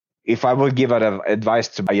if I would give advice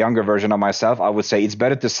to a younger version of myself, I would say it's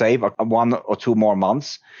better to save 1 or 2 more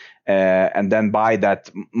months and then buy that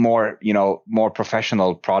more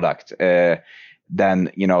professional product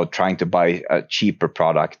than trying to buy a cheaper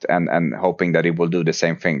product and hoping that it will do the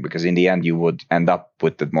same thing, because in the end you would end up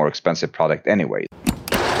with the more expensive product anyway.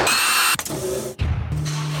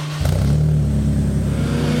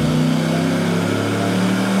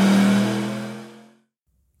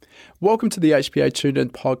 Welcome to the HPA Tuned In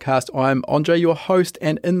podcast. I'm Andre, your host,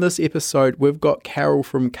 and in this episode, we've got Carol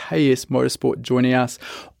from KS Motorsport joining us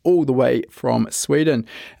all the way from Sweden.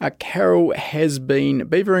 Carol has been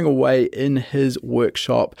beavering away in his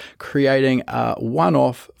workshop, creating a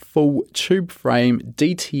one-off full tube frame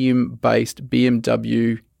DTM-based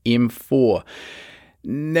BMW M4.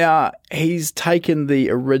 Now, he's taken the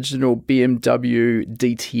original BMW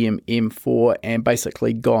DTM M4 and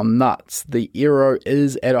basically gone nuts. The aero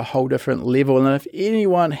is at a whole different level, and if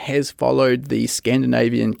anyone has followed the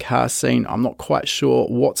Scandinavian car scene, I'm not quite sure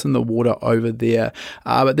what's in the water over there,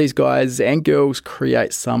 but these guys and girls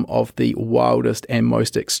create some of the wildest and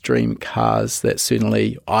most extreme cars that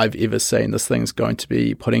certainly I've ever seen. This thing's going to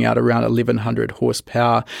be putting out around 1100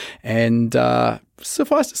 horsepower, and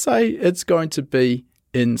suffice to say, it's going to be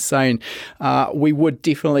insane. We would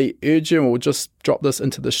definitely urge you, and we'll just drop this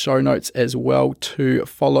into the show notes as well, to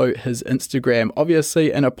follow his Instagram.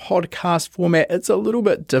 Obviously, in a podcast format, it's a little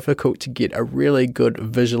bit difficult to get a really good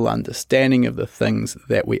visual understanding of the things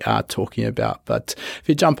that we are talking about. But if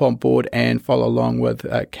you jump on board and follow along with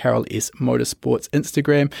Carol S Motorsport's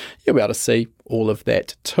Instagram, you'll be able to see all of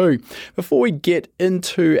that too. Before we get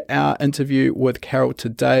into our interview with Carol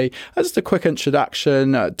today, just a quick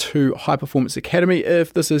introduction to High Performance Academy.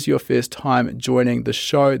 If this is your first time joining the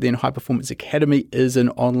show, then High Performance Academy is an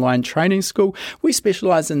online training school. We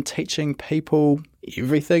specialize in teaching people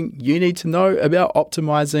everything you need to know about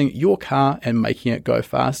optimizing your car and making it go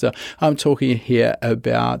faster. I'm talking here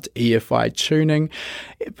about EFI tuning,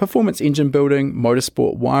 performance engine building,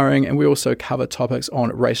 motorsport wiring, and we also cover topics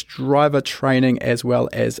on race driver training as well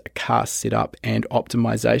as car setup and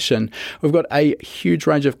optimization. We've got a huge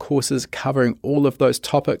range of courses covering all of those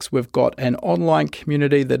topics. We've got an online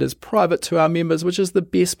community that is private to our members, which is the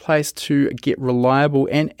best place to get reliable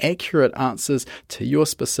and accurate answers to your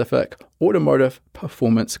specific automotive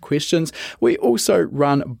performance questions. We also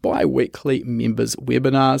run bi-weekly members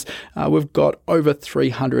webinars. We've got over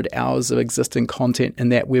 300 hours of existing content in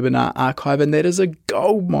that webinar archive, and that is a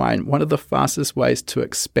goldmine, one of the fastest ways to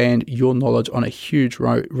expand your knowledge on a huge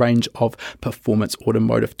range of performance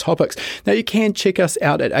automotive topics. Now, you can check us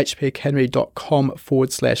out at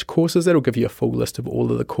hpacademy.com/courses. That'll give you a full list of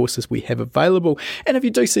all of the courses we have available. And if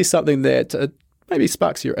you do see something that maybe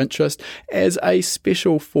sparks your interest, as a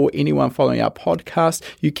special for anyone following our podcast,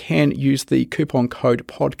 you can use the coupon code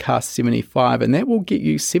podcast75, and that will get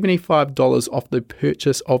you $75 off the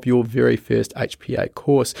purchase of your very first HPA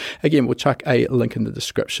course. Again, we'll chuck a link in the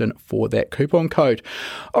description for that coupon code.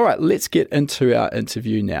 All right, let's get into our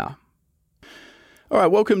interview now. All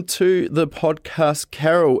right, welcome to the podcast,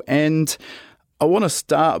 Carol, and I want to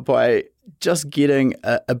start by just getting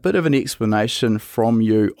a bit of an explanation from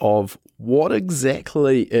you of what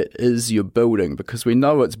exactly it is you're building, because we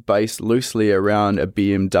know it's based loosely around a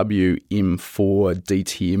BMW M4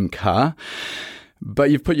 DTM car,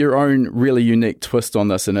 but you've put your own really unique twist on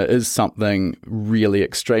this, and it is something really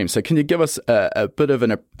extreme. So can you give us a bit of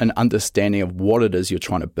an understanding of what it is you're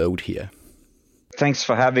trying to build here? Thanks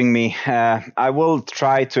for having me. I will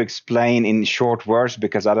try to explain in short words,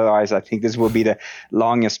 because otherwise I think this will be the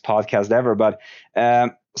longest podcast ever. But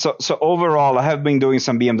so overall, I have been doing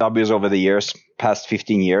some BMWs over the years, past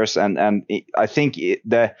 15 years. And I think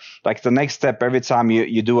the next step, every time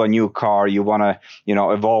you do a new car, you want to,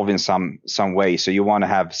 evolve in some way. So you want to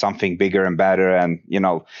have something bigger and better. And,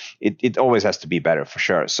 it always has to be better for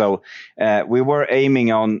sure. So we were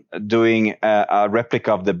aiming on doing a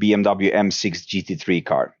replica of the BMW M6 GT3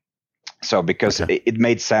 car. So because it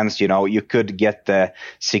made sense, you could get the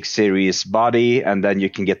 6 Series body, and then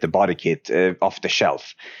you can get the body kit off the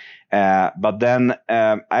shelf. But then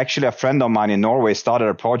actually a friend of mine in Norway started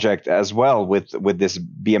a project as well with this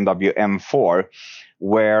BMW M4,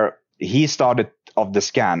 where he started of the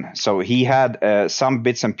scan. So he had some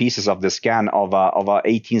bits and pieces of the scan of a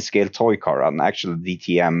 18 scale toy car, an actual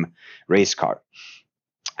DTM race car.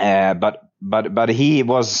 But he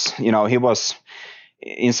was, he was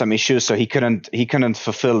in some issues, so he couldn't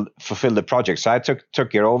fulfill the project. So I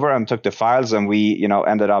took it over and took the files, and we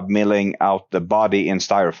ended up milling out the body in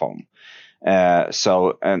styrofoam.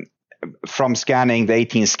 So from scanning the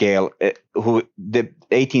 18 scale, the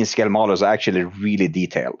 18 scale models are actually really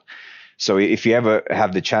detailed. So if you ever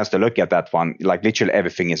have the chance to look at that one, like literally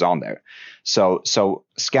everything is on there. So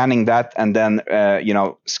scanning that and then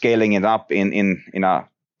scaling it up in a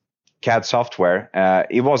CAD software,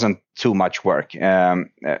 it wasn't too much work. And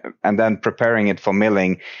then preparing it for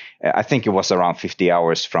milling, I think it was around 50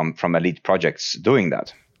 hours from Elite Projects doing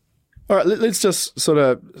that. All right, let's just sort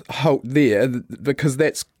of halt there, because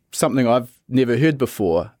that's something I've never heard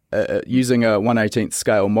before. Using a 1/18th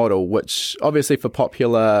scale model, which obviously for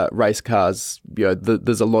popular race cars,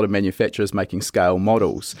 there's a lot of manufacturers making scale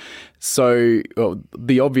models. So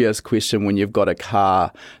the obvious question when you've got a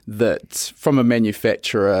car that from a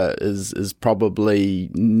manufacturer is probably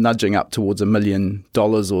nudging up towards $1 million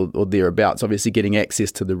or thereabouts, obviously getting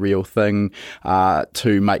access to the real thing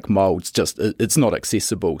to make molds, it's not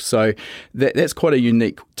accessible. So that's quite a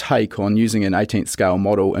unique take on using an 18th scale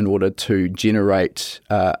model in order to generate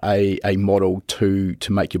a model to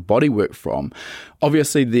make your bodywork from.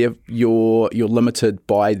 Obviously, you're limited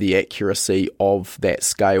by the accuracy of that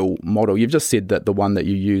scale model. You've just said that the one that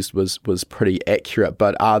you used was pretty accurate,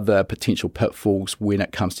 but are there potential pitfalls when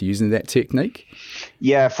it comes to using that technique?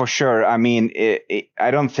 Yeah, for sure. I mean,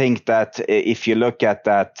 I don't think that if you look at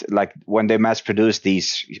that, like when they mass produce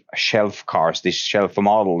these shelf cars, these shelf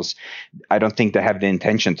models, I don't think they have the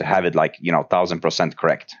intention to have it 1,000%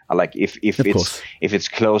 correct. Like if it's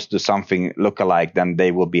close to something lookalike, then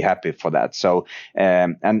they will be happy for that. So.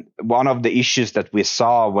 And one of the issues that we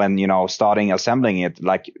saw when, starting assembling it,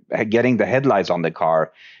 like getting the headlights on the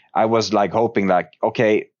car, I was hoping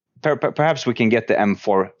okay, perhaps we can get the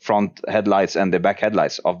M4 front headlights and the back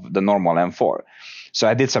headlights of the normal M4. So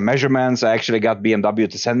I did some measurements. I actually got BMW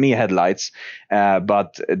to send me headlights,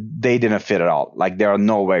 but they didn't fit at all. They are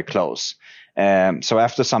nowhere close. So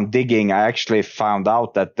after some digging, I actually found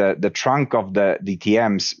out that the trunk of the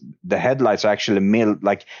DTMs, the headlights are actually milled,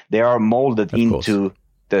 they are molded into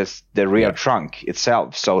the rear trunk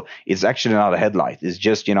itself. So it's actually not a headlight. It's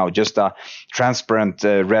just a transparent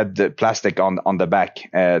red plastic on the back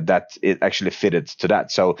that it actually fitted to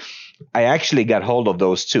that. So I actually got hold of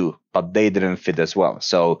those too, but they didn't fit as well.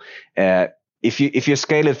 So if you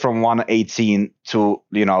scale it from 1/18 to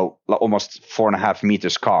almost 4.5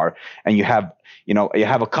 meters car, and you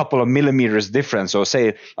have a couple of millimeters difference, or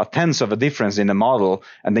say a tenth of a difference in the model,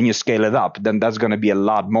 and then you scale it up, then that's going to be a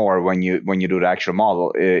lot more when you do the actual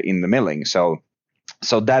model in the milling. So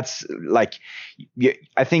that's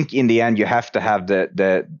I think in the end you have to have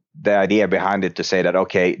the idea behind it to say that,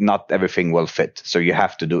 okay, not everything will fit, so you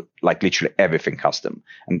have to do literally everything custom,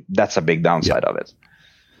 and that's a big downside of it.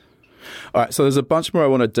 All right, so there's a bunch more I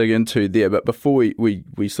want to dig into there, but before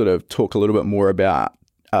we sort of talk a little bit more about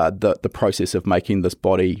the process of making this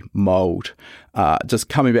body mold, just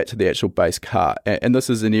coming back to the actual base car, and this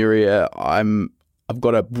is an area I've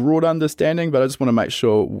got a broad understanding, but I just want to make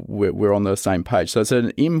sure we're on the same page. So it's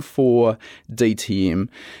an M4 DTM,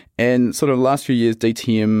 and sort of the last few years,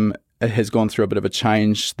 DTM has gone through a bit of a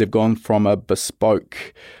change. They've gone from a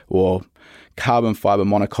bespoke or carbon fiber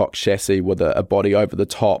monocoque chassis with a body over the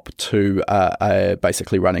top to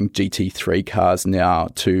basically running GT3 cars now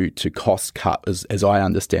to cost cut, as I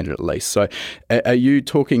understand it at least. So are you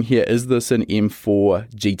talking here, is this an M4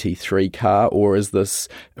 GT3 car, or is this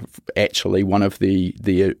actually one of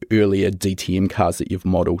the earlier DTM cars that you've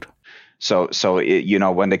modelled? So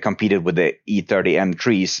when they competed with the E30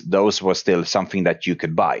 M3s, those were still something that you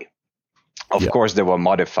could buy. Of course, they were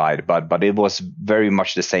modified, but it was very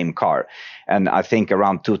much the same car. And I think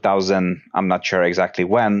around 2000, I'm not sure exactly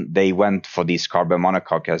when, they went for these carbon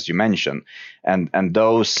monocoque, as you mentioned. And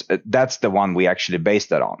those, that's the one we actually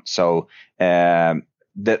based it on. So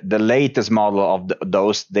the latest model of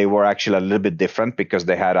those, they were actually a little bit different because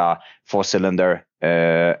they had a 4-cylinder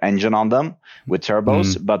engine on them with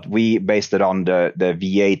turbos, but we based it on the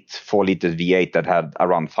V8, 4-liter V8 that had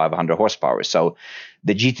around 500 horsepower. So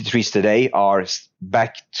the GT3s today are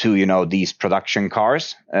back to, these production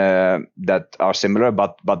cars that are similar,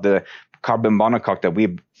 but the carbon monocoque that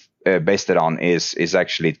we based it on is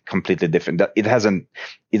actually completely different.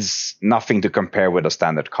 It's nothing to compare with a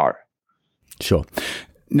standard car. Sure.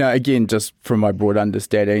 Now, again, just from my broad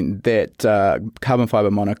understanding, that carbon fiber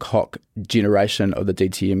monocoque generation of the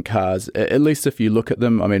DTM cars, at least if you look at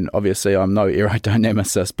them, I mean, obviously I'm no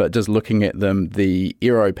aerodynamicist, but just looking at them, the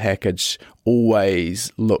aero package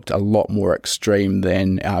always looked a lot more extreme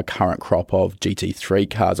than our current crop of GT3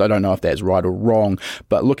 cars. I don't know if that's right or wrong,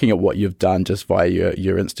 but looking at what you've done just via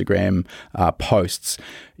your Instagram posts,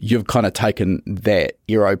 you've kind of taken that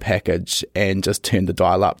aero package and just turned the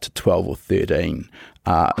dial up to 12 or 13.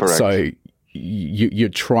 Correct. So you're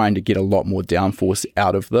trying to get a lot more downforce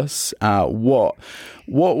out of this. What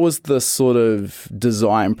was the sort of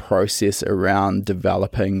design process around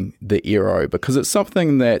developing the aero? Because it's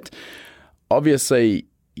something that obviously,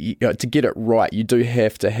 to get it right, you do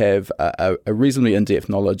have to have a reasonably in-depth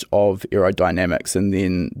knowledge of aerodynamics, and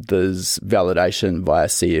then there's validation via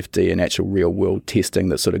CFD and actual real-world testing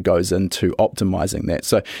that sort of goes into optimizing that.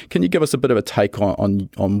 So can you give us a bit of a take on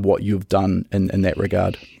what you've done in that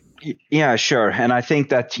regard? Yeah, sure. And I think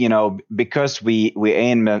that, because we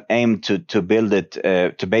aim to build it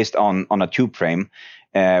to based on a tube frame,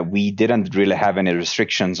 we didn't really have any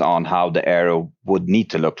restrictions on how the aero would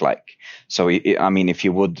need to look like. So, I mean, if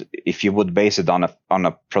you would base it on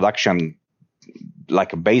a production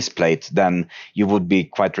like a base plate, then you would be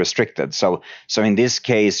quite restricted. So in this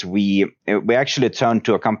case, we actually turned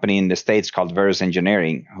to a company in the States called Verus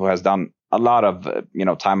Engineering, who has done a lot of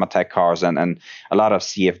time attack cars and a lot of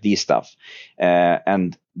CFD stuff,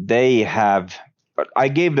 and I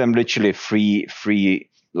gave them literally free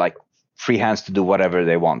hands to do whatever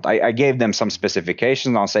they want. I gave them some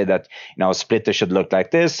specifications. I'll say that a splitter should look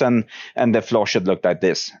like this and the floor should look like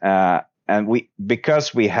this, and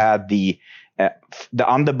because we had the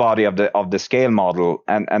underbody of the scale model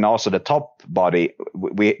and also the top body,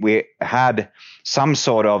 we had some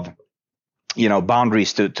sort of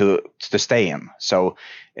boundaries to stay in. So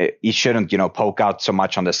it shouldn't poke out so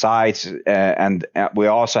much on the sides, and we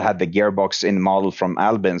also had the gearbox in model from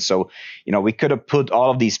Albin. So we could have put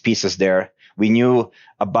all of these pieces there. We knew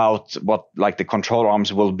about what like the control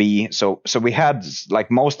arms will be. So we had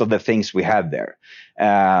like most of the things we had there.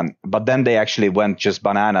 But then they actually went just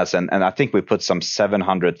bananas, and I think we put some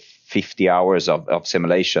 750 hours of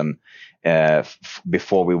simulation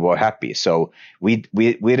before we were happy. So we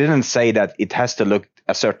didn't say that it has to look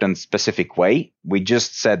a certain specific way. We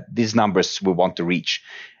just said these numbers we want to reach.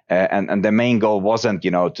 And the main goal wasn't,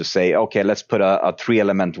 to say, okay, let's put a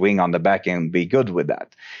 3-element wing on the back and be good with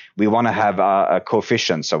that. We want to have a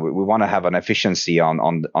coefficient. So we want to have an efficiency on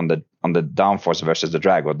the downforce versus the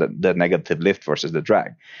drag, or the negative lift versus the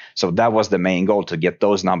drag. So that was the main goal, to get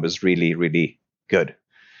those numbers really, really good.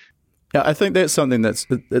 Yeah, I think that's something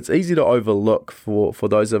it's easy to overlook for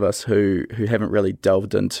those of us who haven't really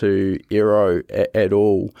delved into aero at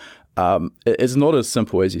all. It's not as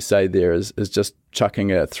simple as you say there is just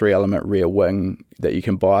chucking a 3-element rear wing that you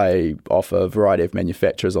can buy off a variety of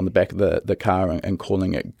manufacturers on the back of the car and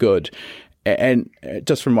calling it good. And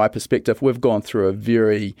just from my perspective, we've gone through a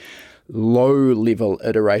very low-level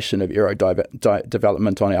iteration of aero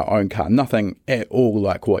development on our own car. Nothing at all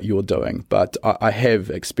like what you're doing, but I have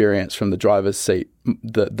experience from the driver's seat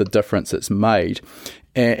the difference it's made.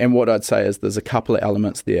 And what I'd say is there's a couple of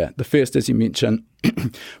elements there. The first, as you mentioned,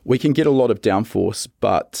 we can get a lot of downforce,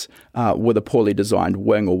 but with a poorly designed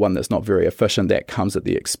wing or one that's not very efficient, that comes at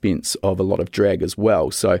the expense of a lot of drag as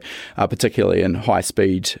well. So particularly in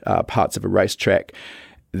high-speed parts of a racetrack,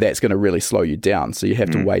 that's going to really slow you down. So you have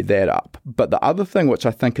to weigh that up. But the other thing, which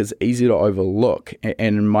I think is easy to overlook, and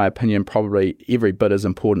in my opinion, probably every bit as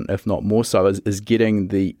important, if not more so, is getting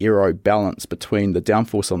the aero balance between the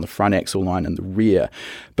downforce on the front axle line and the rear.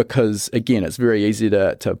 Because again, it's very easy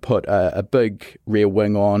to put a big rear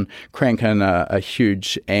wing on, crank in a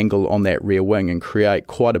huge angle on that rear wing and create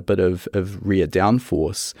quite a bit of rear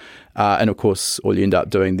downforce. And of course, all you end up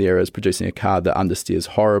doing there is producing a car that understeers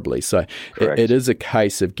horribly. So it is a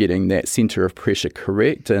case of getting that centre of pressure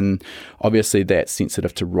correct. And obviously that's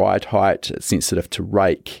sensitive to ride height, it's sensitive to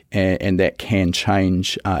rake, and that can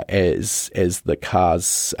change as the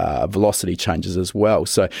car's velocity changes as well.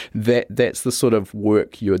 So that's the sort of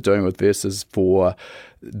work you're doing with Verus for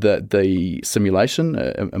the simulation.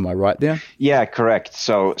 Am I right there? Yeah, correct.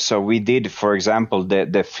 So we did, for example,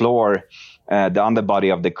 the floor, the underbody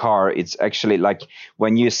of the car, it's actually like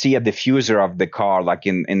when you see a diffuser of the car, like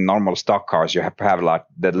in normal stock cars, you have to have like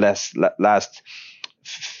the last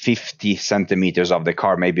 50 centimeters of the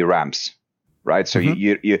car, maybe ramps, right? So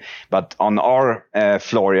you but on our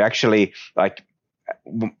floor, you actually like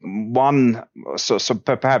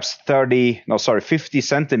perhaps 50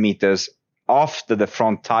 centimeters off the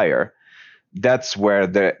front tire. That's where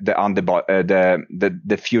the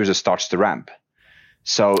diffuser starts to ramp.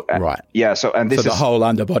 So right, yeah. So the whole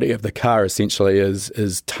underbody of the car essentially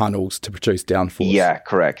is tunnels to produce downforce. Yeah,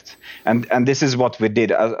 correct. And this is what we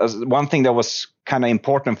did. As one thing that was kind of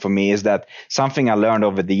important for me is that something I learned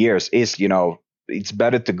over the years is it's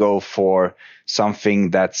better to go for something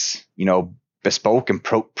that's bespoke and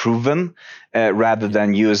proven, rather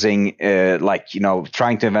than using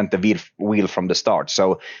trying to invent the wheel from the start.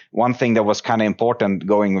 So one thing that was kind of important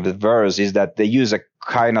going with Verse is that they use a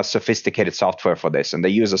kind of sophisticated software for this, and they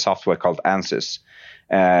use a software called ANSYS,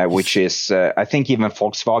 which is I think even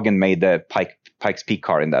Volkswagen made the Pikes Peak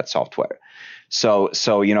car in that software. So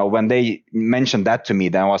when they mentioned that to me,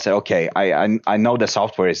 then I said, okay, I know the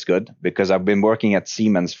software is good because I've been working at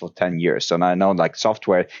Siemens for 10 years. So I know like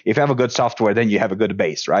software, if you have a good software, then you have a good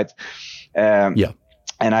base, right? Yeah.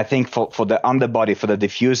 And I think for the underbody, for the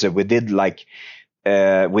diffuser, we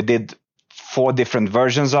did 4 different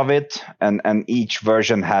versions of it, and each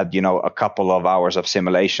version had a couple of hours of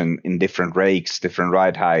simulation in different rakes, different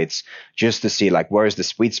ride heights, just to see like where is the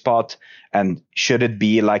sweet spot, and should it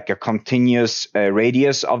be like a continuous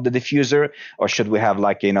radius of the diffuser, or should we have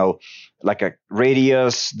like a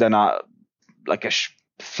radius, then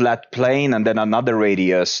flat plane, and then another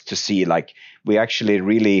radius to see like we actually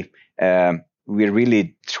really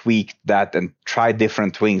tweaked that and tried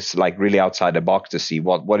different things like really outside the box to see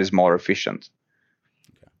what is more efficient.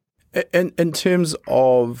 In terms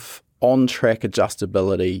of on-track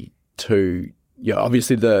adjustability to,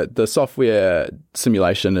 obviously the software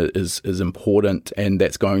simulation is important, and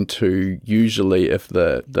that's going to usually, if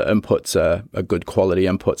the inputs are good quality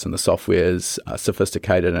inputs and the software is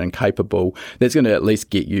sophisticated and capable, that's going to at least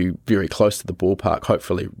get you very close to the ballpark,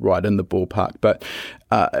 hopefully right in the ballpark. But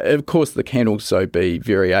of course, there can also be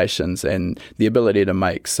variations, and the ability to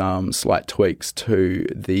make some slight tweaks to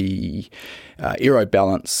the aero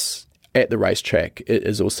balance at the racetrack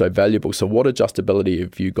is also valuable. So what adjustability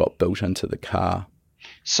have you got built into the car?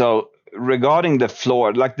 So regarding the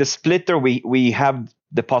floor, like the splitter, we have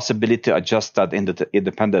the possibility to adjust that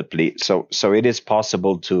independently. So it is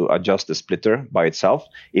possible to adjust the splitter by itself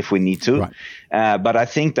if we need to. Right. But I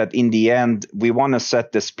think that in the end, we want to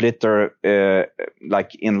set the splitter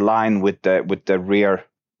like in line with the rear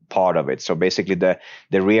part of it. So basically the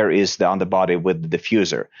rear is the underbody with the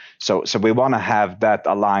diffuser. So we want to have that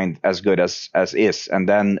aligned as good as is. And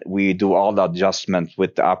then we do all the adjustment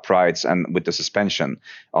with the uprights and with the suspension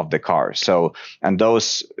of the car. So, and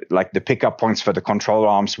those, like the pickup points for the control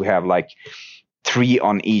arms, we have like 3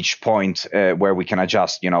 on each point where we can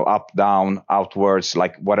adjust, up, down, outwards,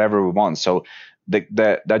 like whatever we want. So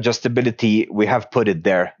the adjustability, we have put it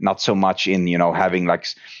there, not so much in, having like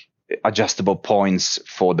adjustable points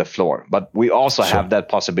for the floor, but we also have that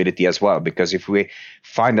possibility as well, because if we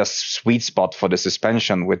find a sweet spot for the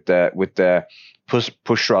suspension with the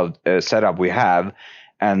push rod setup we have,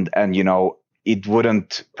 and it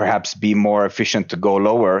wouldn't perhaps be more efficient to go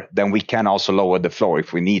lower, then we can also lower the floor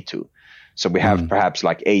if we need to. So we have perhaps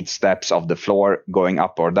like 8 steps of the floor going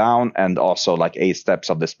up or down, and also like 8 steps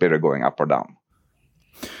of the splitter going up or down.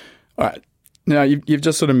 All right. Now, you've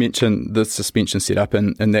just sort of mentioned the suspension setup,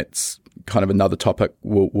 and that's kind of another topic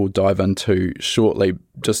we'll dive into shortly.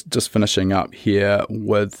 Just finishing up here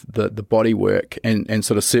with the bodywork and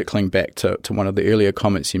sort of circling back to one of the earlier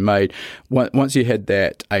comments you made. Once you had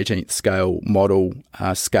that 18th scale model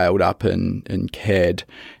scaled up in CAD,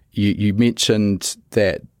 you mentioned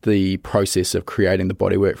that the process of creating the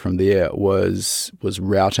bodywork from there was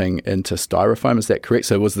routing into styrofoam. Is that correct?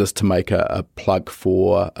 So was this to make a plug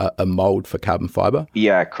for a mold for carbon fiber?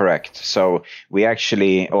 Yeah, correct. So we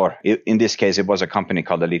actually, or in this case, it was a company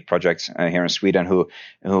called Elite Projects here in Sweden who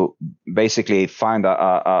basically find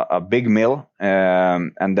a big mill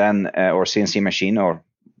and then or CNC machine, or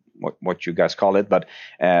what you guys call it, but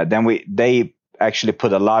then they actually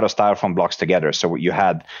put a lot of styrofoam blocks together. So you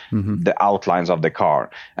had the outlines of the car,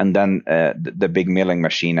 and then the big milling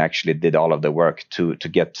machine actually did all of the work to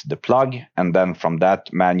get the plug. And then from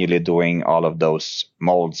that, manually doing all of those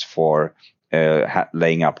molds for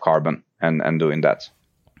laying up carbon and doing that.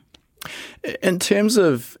 In terms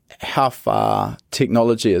of how far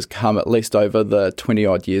technology has come, at least over the 20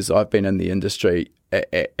 odd years I've been in the industry,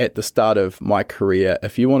 at the start of my career,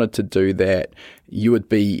 if you wanted to do that, you would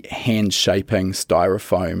be hand shaping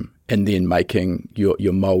styrofoam and then making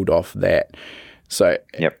your mold off that. So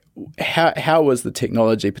how was the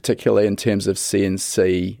technology, particularly in terms of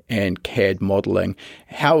CNC and CAD modeling,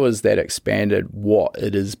 how has that expanded what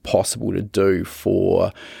it is possible to do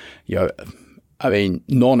for,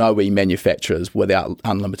 non-OE manufacturers without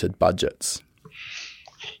unlimited budgets?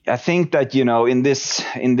 I think that, in this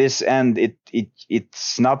end,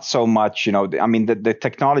 it's not so much, the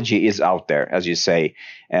technology is out there, as you say.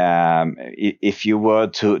 If you were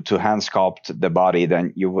to hand sculpt the body,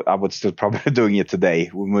 then I would still probably doing it today.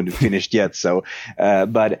 We wouldn't finished yet. So,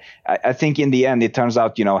 but I think in the end, it turns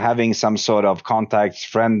out, having some sort of contacts,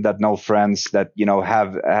 friend that know friends that,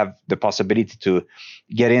 have the possibility to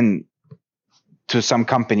get in to some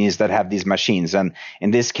companies that have these machines. And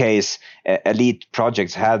in this case, Elite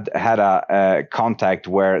Projects had a contact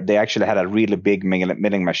where they actually had a really big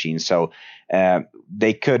milling machine. So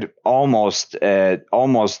they could almost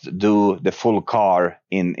do the full car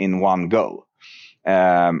in one go.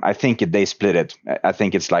 I think they split it. I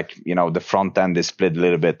think it's like, the front end is split a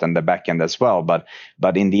little bit and the back end as well. But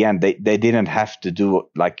in the end, they didn't have to do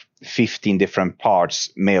like 15 different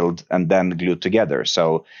parts milled and then glued together.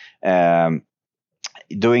 So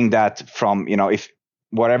doing that from, if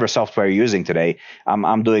whatever software you're using today,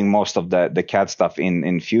 I'm doing most of the CAD stuff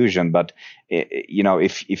in Fusion. But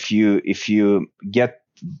if you get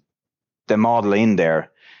the model in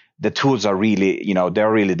there, the tools are really,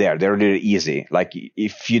 they're really there. They're really easy. Like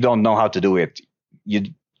if you don't know how to do it,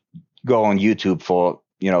 you go on YouTube for,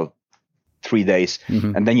 3 days,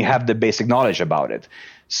 and then you have the basic knowledge about it.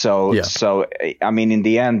 So I mean, in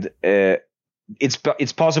the end,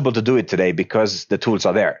 it's possible to do it today because the tools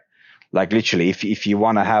are there. Like literally, if you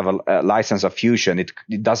want to have a license of Fusion, it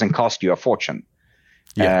doesn't cost you a fortune.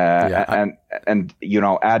 And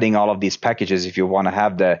adding all of these packages, if you want to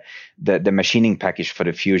have the machining package for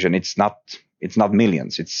the Fusion, it's not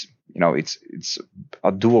millions. It's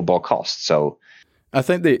a doable cost. So I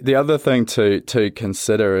think the other thing to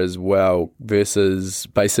consider as well versus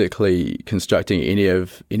basically constructing any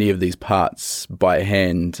of these parts by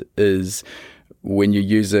hand is when you're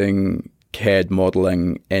using CAD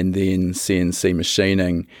modeling and then CNC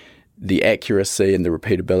machining, the accuracy and the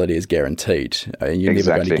repeatability is guaranteed. And you're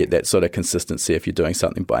never going to get that sort of consistency if you're doing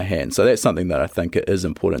something by hand. So that's something that I think is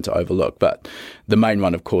important to overlook. But the main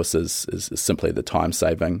one, of course, is simply the time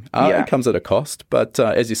saving. It comes at a cost. But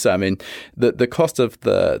as you say, I mean, the cost of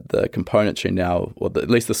the componentry now, or at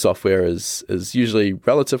least the software, is usually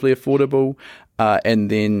relatively affordable. And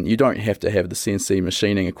then you don't have to have the CNC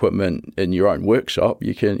machining equipment in your own workshop.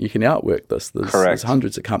 You can outwork this. There's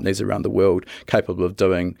hundreds of companies around the world capable of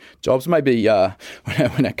doing jobs. Maybe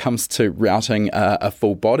when it comes to routing a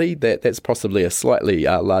full body, that's possibly a slightly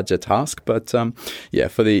larger task. But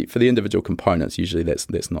for the individual components, usually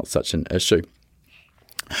that's not such an issue.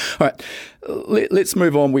 All right, let's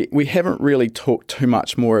move on. We haven't really talked too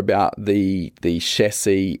much more about the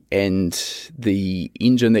chassis and the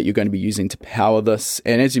engine that you're going to be using to power this.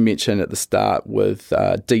 And as you mentioned at the start with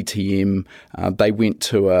DTM, they went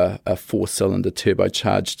to a 4-cylinder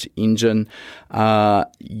turbocharged engine.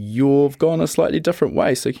 You've gone a slightly different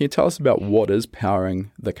way. So can you tell us about what is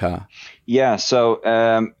powering the car? Yeah,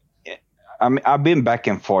 so I've been back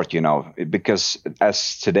and forth, because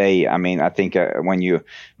as today, I mean, I think when you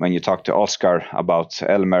talk to Oscar about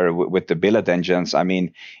Elmer with the billet engines, I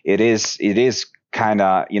mean, it is kind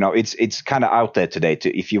of, it's kind of out there today.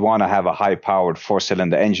 If you want to have a high powered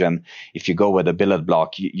 4-cylinder engine, if you go with a billet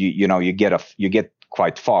block, you get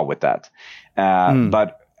quite far with that.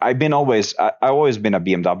 But I've always been a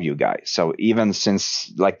BMW guy. So even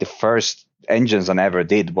since like the first engines I ever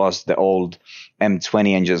did was the old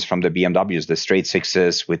M20 engines from the BMWs, the straight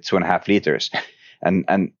sixes with 2.5 liters.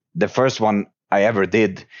 And the first one I ever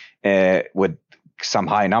did with some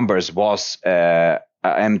high numbers was a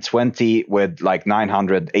M20 with like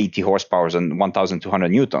 980 horsepower and 1,200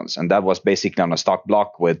 newtons. And that was basically on a stock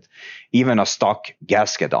block with even a stock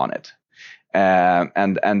gasket on it.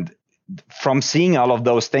 And from seeing all of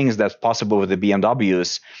those things that's possible with the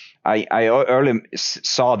BMWs, I early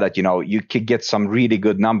saw that, you could get some really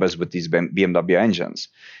good numbers with these BMW engines.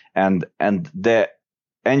 And the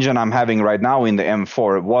engine I'm having right now in the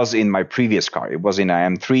M4 was in my previous car. It was in a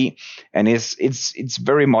M3, and it's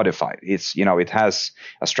very modified. It has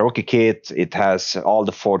a strokey kit. It has all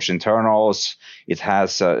the forged internals. It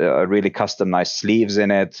has a really customized sleeves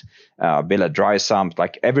in it, billet dry sump,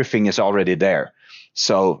 like everything is already there.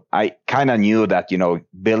 So I kind of knew that,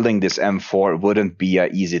 building this M4 wouldn't be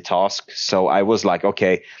an easy task. So I was like,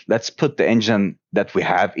 okay, let's put the engine that we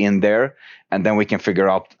have in there, and then we can figure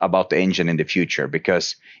out about the engine in the future.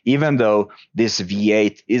 Because even though this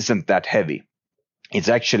V8 isn't that heavy, it's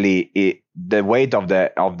actually the weight of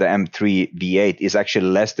the M3 V8 is actually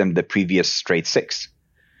less than the previous straight six.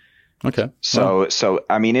 Okay. So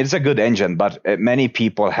I mean, it's a good engine, but many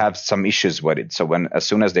people have some issues with it. So as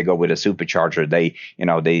soon as they go with a supercharger,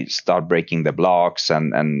 they start breaking the blocks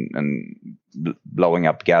and blowing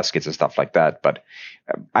up gaskets and stuff like that. But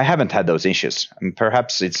I haven't had those issues. And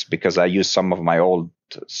perhaps it's because I use some of my old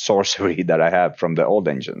sorcery that I have from the old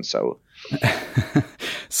engine. So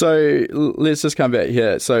let's just come back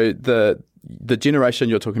here. So the generation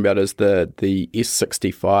you're talking about is the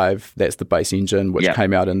S65. That's the base engine, which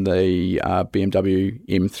came out in the BMW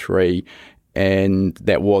M3, and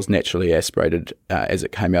that was naturally aspirated as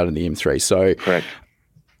it came out in the M3. So correct.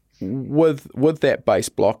 with that base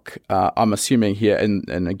block, I'm assuming here,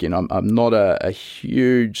 and again, I'm not a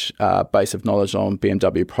huge base of knowledge on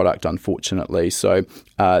BMW product, unfortunately. So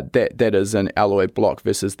that is an alloy block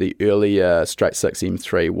versus the earlier straight six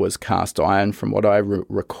M3 was cast iron, from what I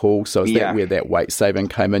recall. So is that where that weight saving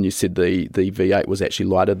came in? You said the V8 was actually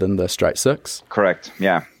lighter than the straight six. Correct.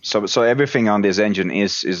 Yeah. So everything on this engine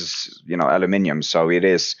is aluminium. So it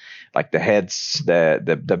is. Like the heads,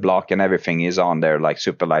 the block and everything is on there like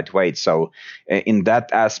super lightweight. So in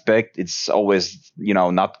that aspect, it's always,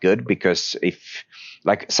 not good, because if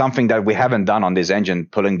like something that we haven't done on this engine,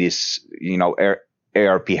 pulling these,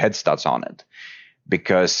 ARP head studs on it,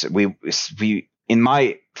 because we in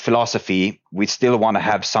my philosophy, we still want to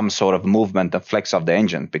have some sort of movement and flex of the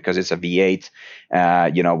engine, because it's a V8.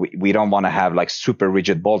 We don't want to have like super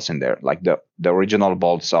rigid bolts in there. Like the original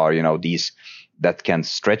bolts are, these that can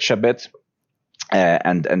stretch a bit,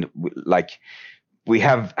 and we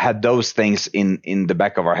have had those things in the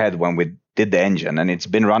back of our head when we did the engine, and it's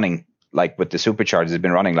been running like with the superchargers. It's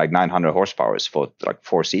been running like 900 horsepower for like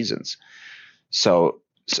 4 seasons. So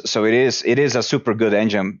it is a super good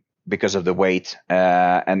engine because of the weight,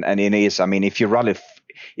 and it is. I mean, if you run the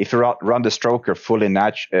stroker fully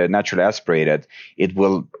naturally aspirated, it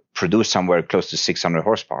will produce somewhere close to 600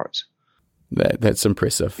 horsepower. That's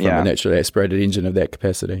impressive from a naturally aspirated engine of that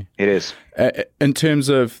capacity. It is. In terms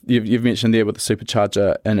of, you've mentioned there with the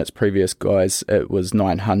supercharger in its previous guise, it was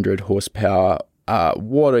 900 horsepower.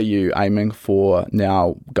 What are you aiming for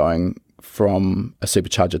now, going from a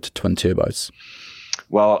supercharger to twin turbos?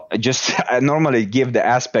 Well, I normally give the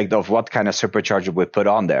aspect of what kind of supercharger we put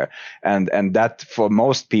on there, and that for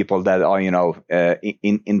most people that are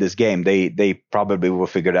in this game, they probably will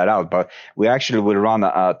figure that out. But we actually will run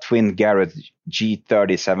a twin Garrett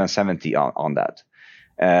G30 770 on that,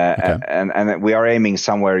 okay. and we are aiming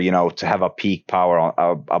somewhere to have a peak power on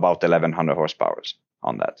about 1100 horsepower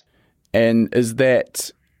on that. And is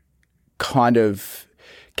that kind of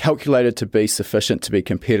calculated to be sufficient to be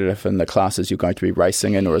competitive in the classes you're going to be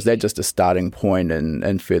racing in, or is that just a starting point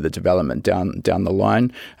and further development down the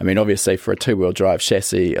line? I mean, obviously for a two-wheel drive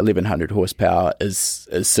chassis, 1100 horsepower is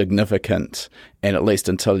significant, and at least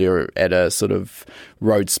until you're at a sort of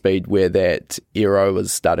road speed where that aero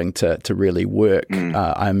is starting to really work,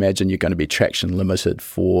 I imagine you're going to be traction limited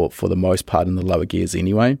for the most part in the lower gears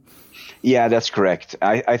anyway. Yeah, that's correct.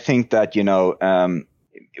 I think that,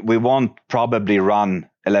 we won't probably run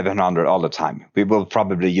 1100 all the time. We will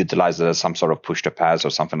probably utilize it as some sort of push to pass or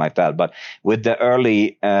something like that. But with the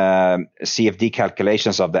early CFD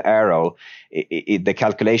calculations of the aero, the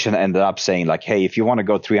calculation ended up saying like, hey, if you want to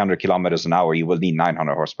go 300 kilometers an hour, you will need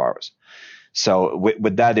 900 horsepower. So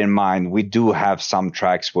with that in mind, we do have some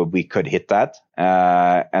tracks where we could hit that.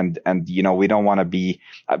 And we don't want to be,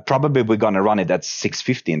 probably we're going to run it at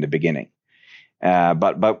 650 in the beginning.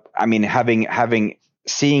 But I mean,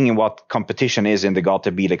 seeing what competition is in the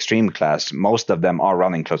Gata Bil Extreme class, most of them are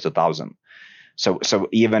running close to 1,000. So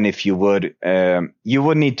even if you would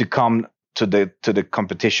need to come to the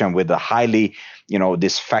competition with a highly,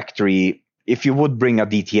 this factory. If you would bring a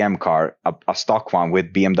DTM car, a stock one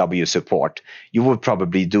with BMW support, you would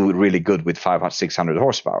probably do really good with 500, 600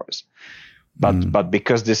 horsepower. But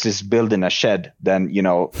because this is built in a shed, then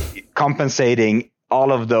compensating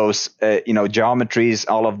all of those, geometries,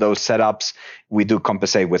 all of those setups, we do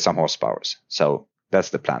compensate with some horsepower. So that's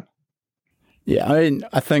the plan. Yeah,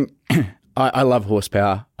 I think I love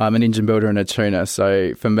horsepower. I'm an engine builder and a tuner.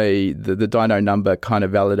 So for me, the dyno number kind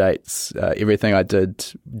of validates everything I did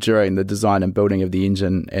during the design and building of the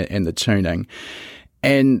engine and the tuning.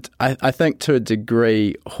 And I think to a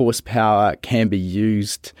degree, horsepower can be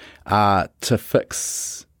used to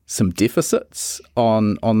fix some deficits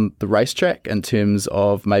on the racetrack in terms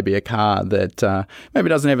of maybe a car that maybe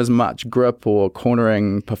doesn't have as much grip or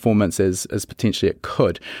cornering performance as potentially it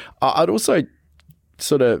could. I'd also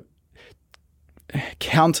sort of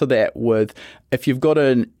counter that with, if you've got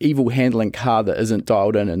an evil handling car that isn't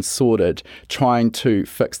dialed in and sorted, trying to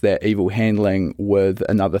fix that evil handling with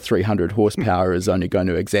another 300 horsepower is only going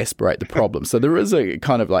to exacerbate the problem. So there is a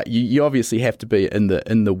kind of like, you obviously have to be in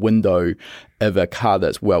the window of a car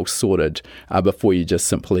that's well sorted before you just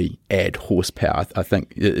simply add horsepower. I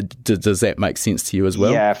think, does that make sense to you as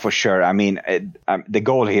well? Yeah, for sure. I mean, the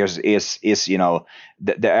goal here is the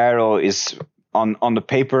aero is on the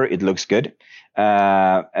paper, it looks good.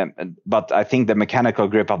 But I think the mechanical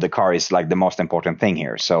grip of the car is like the most important thing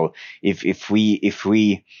here. So if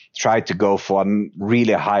we try to go for a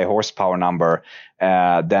really high horsepower number,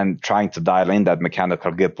 then trying to dial in that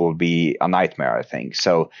mechanical grip will be a nightmare, I think.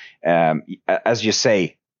 So as you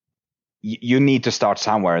say, you need to start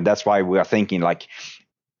somewhere, and that's why we are thinking like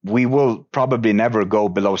we will probably never go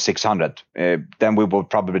below 600. Then we will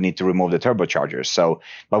probably need to remove the turbochargers. So,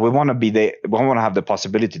 but we want to have the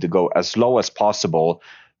possibility to go as low as possible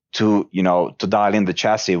to dial in the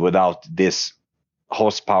chassis without this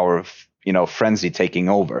horsepower, frenzy taking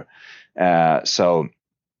over. So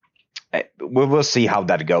we will see how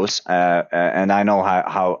that goes. And I know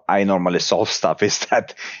how I normally solve stuff is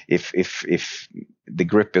that if the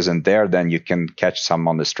grip isn't there, then you can catch some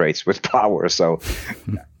on the straights with power. So,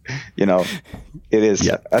 it is.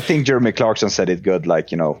 Yeah. I think Jeremy Clarkson said it good. Like,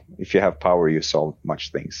 if you have power, you solve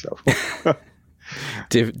much things. So.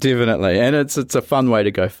 Definitely, and it's a fun way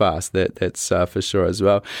to go fast. That's for sure as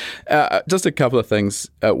well. Just a couple of things.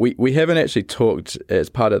 We haven't actually talked as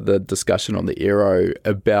part of the discussion on the Aero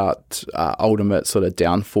about ultimate sort of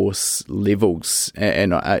downforce levels,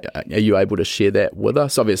 and are you able to share that with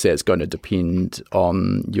us? Obviously, it's going to depend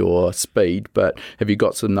on your speed, but have you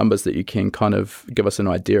got some numbers that you can kind of give us an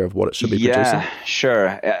idea of what it should be producing? Yeah,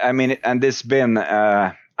 sure. I mean, and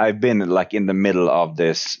I've been like in the middle of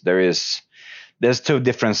this. There's two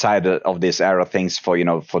different sides of this Aero things for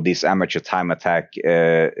this amateur time attack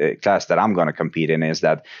class that I'm going to compete in. Is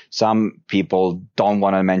that some people don't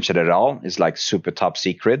want to mention it at all. It's like super top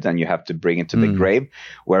secret and you have to bring it to the grave,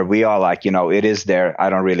 where we are like, it is there. I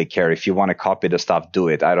don't really care. If you want to copy the stuff, do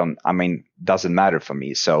it. Doesn't matter for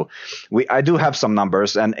me. So I do have some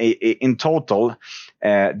numbers, and in total,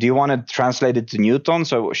 do you want to translate it to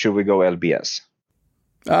newtons or should we go LBS?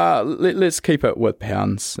 Let's keep it with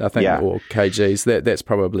pounds, I think, or kgs. That's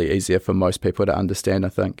probably easier for most people to understand, I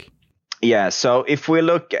think. Yeah, so if we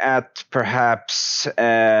look at perhaps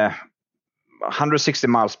 160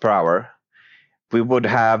 miles per hour, we would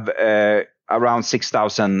have around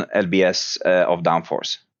 6,000 lbs of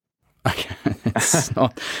downforce. Okay,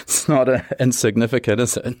 it's not insignificant,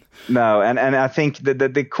 is it? No, and I think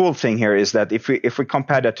the cool thing here is that if we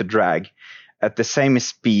compare that to drag, at the same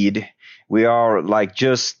speed, we are like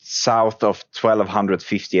just south of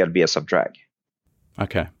 1,250 lbs of drag.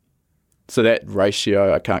 Okay. So that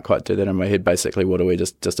ratio, I can't quite do that in my head. Basically, what are we,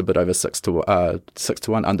 just a bit over 6 to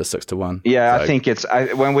 1, under 6 to 1? Yeah, so I think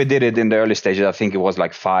when we did it in the early stages, I think it was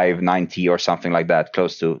like 590 or something like that,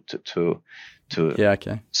 close to. Yeah,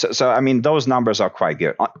 okay. So I mean, those numbers are quite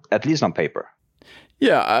good, at least on paper.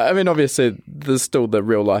 Yeah, I mean, obviously, there's still the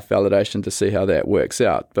real-life validation to see how that works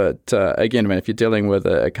out. But again, I mean, if you're dealing with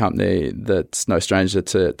a company that's no stranger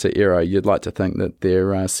to Aero, you'd like to think that their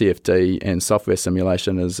CFD and software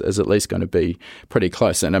simulation is at least going to be pretty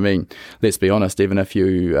close. And I mean, let's be honest, even if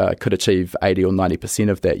you could achieve 80 or 90%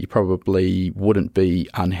 of that, you probably wouldn't be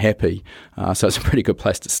unhappy. So it's a pretty good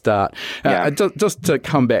place to start. Yeah. Just to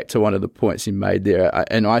come back to one of the points you made there,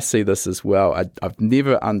 and I see this as well, I've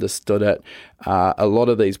never understood it. A lot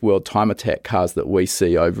of these World Time Attack cars that we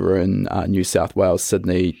see over in New South Wales,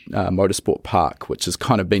 Sydney Motorsport Park, which has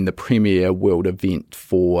kind of been the premier world event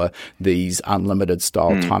for these unlimited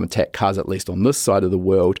style time attack cars, at least on this side of the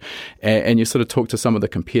world. And you sort of talk to some of the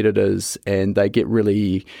competitors and they get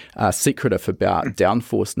really secretive about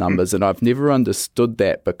downforce numbers. And I've never understood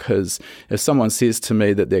that, because if someone says to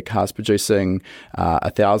me that their car's producing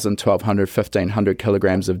 1,000, 1,200, 1,500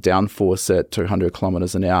 kilograms of downforce at 200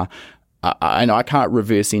 kilometers an hour, I can't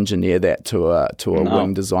reverse engineer that to a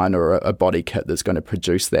wing design or a body kit that's going to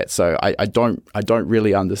produce that. So I don't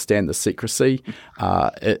really understand the secrecy.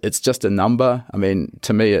 It's just a number. I mean,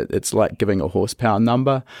 to me, it's like giving a horsepower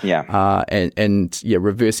number. Yeah. And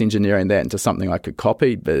reverse engineering that into something I could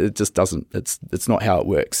copy, but it just doesn't. It's not how it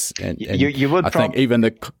works. And you would. I think even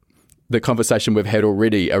the conversation we've had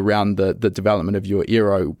already around the development of your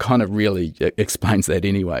Aero kind of really explains that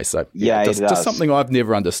anyway. So just something I've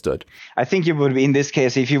never understood. I think you would be, in this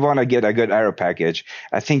case, if you want to get a good Aero package,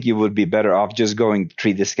 I think you would be better off just going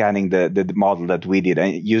 3D scanning the model that we did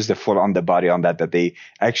and use the full underbody on that they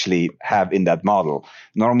actually have in that model.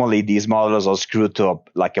 Normally, these models are screwed to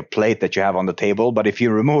like a plate that you have on the table, but if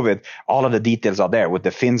you remove it, all of the details are there with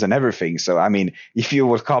the fins and everything. So, I mean, if you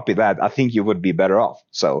would copy that, I think you would be better off.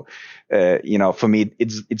 So, for me,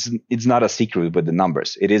 it's not a secret with the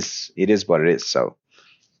numbers. It is what it is. So,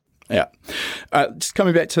 yeah. Just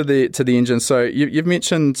coming back to the engine. So you've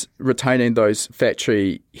mentioned retaining those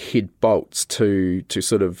factory head bolts to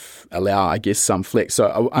sort of allow, I guess, some flex.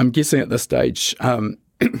 So I'm guessing at this stage,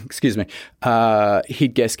 excuse me,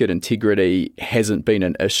 head gasket integrity hasn't been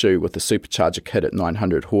an issue with the supercharger kit at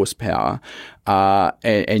 900 horsepower,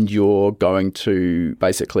 and you're going to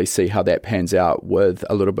basically see how that pans out with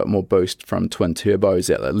a little bit more boost from twin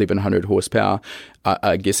turbos at 1100 horsepower.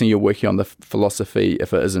 I'm guessing you're working on the philosophy,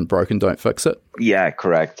 if it isn't broken, don't fix it? Yeah,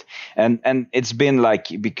 correct. And it's been like,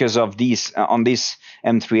 because of these, on these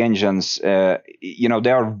M3 engines,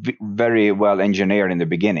 they are very well engineered in the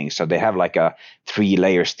beginning. So they have like a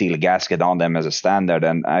 3-layer steel gasket on them as a standard.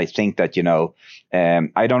 And I think that,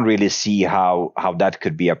 I don't really see how that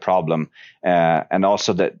could be a problem. And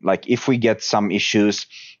also that, like, if we get some issues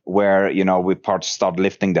where, we start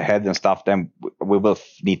lifting the head and stuff, then we will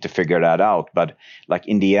need to figure that out. But like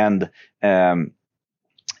in the end,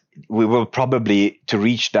 we will probably, to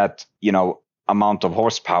reach that, amount of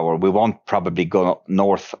horsepower, we won't probably go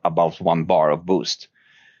north above 1 bar of boost.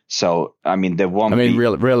 So, I mean, there won't be...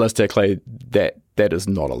 realistically, that is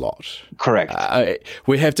not a lot. Correct.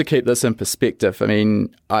 We have to keep this in perspective. I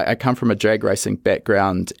mean, I come from a drag racing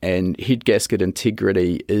background, and head gasket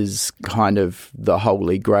integrity is kind of the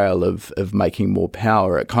holy grail of making more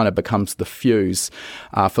power. It kind of becomes the fuse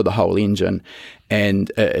for the whole engine,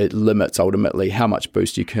 and it limits ultimately how much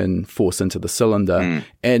boost you can force into the cylinder.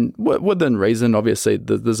 And within reason, obviously,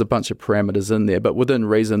 there's a bunch of parameters in there, but within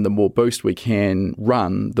reason, the more boost we can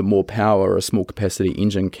run, the more power a small capacity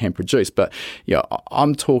engine can produce. But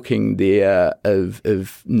I'm talking there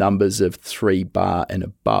of numbers of 3 bar and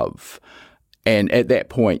above. And at that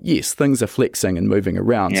point, yes, things are flexing and moving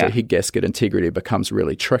around, so head gasket integrity becomes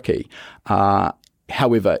really tricky.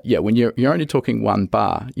 However, when you're only talking 1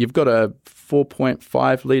 bar, you've got a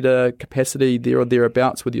 4.5 litre capacity there or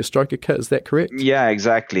thereabouts with your stroker kit. Is that correct? Yeah,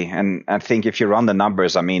 exactly. And I think if you run the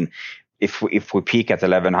numbers, I mean, if we peak at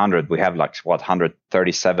 1100, we have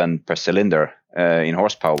 137 per cylinder in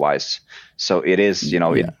horsepower wise. So it is,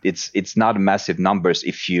 it's not massive numbers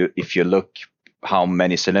if you look how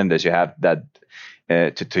many cylinders you have that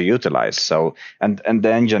to utilize. So and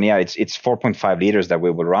the engine, it's 4.5 liters that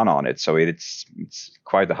we will run on it. So it's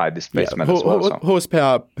quite a high displacement as well. So.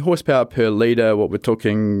 Horsepower per litre, what we're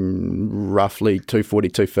talking roughly 240,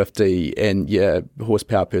 250, and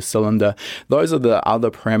horsepower per cylinder. Those are the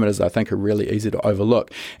other parameters I think are really easy to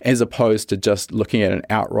overlook, as opposed to just looking at an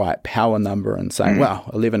outright power number and saying, wow,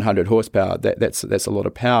 1100 horsepower, that's a lot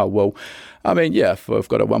of power. Well, I mean, if we've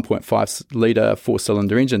got a 1.5 litre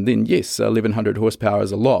 4-cylinder engine, then yes, 1100 horsepower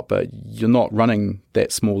is a lot, but you're not running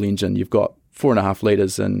that small engine. You've got 4.5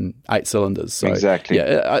 litres and 8 cylinders. So, exactly.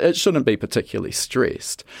 It shouldn't be particularly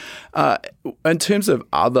stressed. In terms of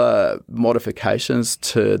other modifications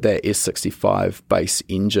to that S65 base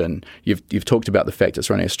engine, you've talked about the fact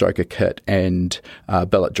it's running a stroker kit and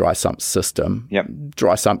billet dry sump system. Yep.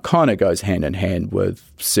 Dry sump kind of goes hand in hand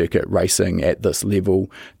with circuit racing at this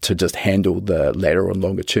level to just handle the lateral and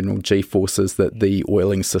longitudinal G-forces that the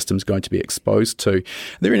oiling system is going to be exposed to. Are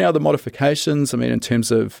there any other modifications, I mean, in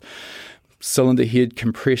terms of cylinder head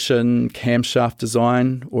compression, camshaft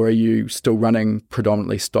design, or are you still running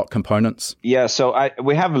predominantly stock components? Yeah, so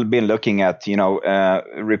we have been looking at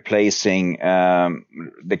replacing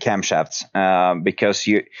the camshafts because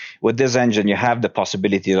with this engine you have the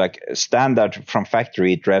possibility, like standard from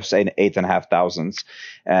factory it revs 8,500,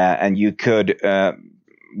 and you could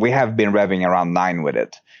we have been revving around 9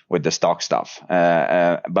 with the stock stuff,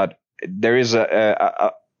 but there is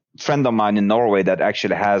a friend of mine in Norway that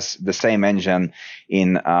actually has the same engine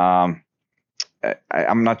in I'm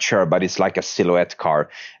not sure, but it's like a silhouette car,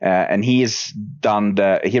 and he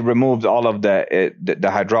removed all of the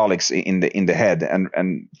hydraulics in the head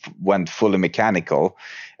and went fully mechanical,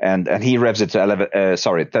 and he revs it to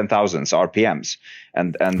 10,000 RPMs,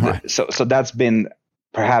 and right. So that's been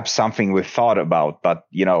perhaps something we've thought about, but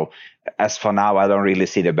as for now, I don't really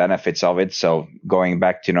see the benefits of it. So going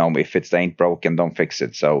back to, if it ain't broken, don't fix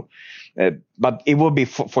it. So, but it will be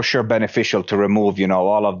for sure beneficial to remove,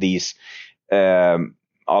 all of these cam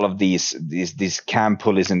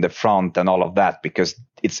pulleys in the front and all of that, because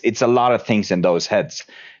it's a lot of things in those heads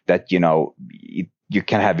that, you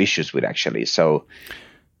can have issues with actually. So,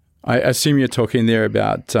 I assume you're talking there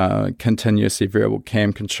about continuously variable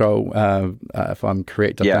cam control. If I'm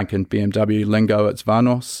correct, I think in BMW lingo it's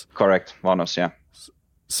VANOS. Correct, VANOS, yeah.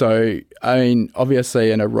 So, I mean,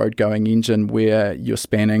 obviously in a road-going engine where you're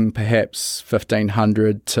spanning perhaps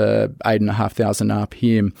 1,500 to 8,500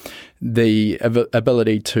 RPM, the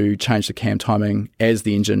ability to change the cam timing as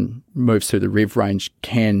the engine moves through the rev range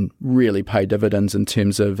can really pay dividends in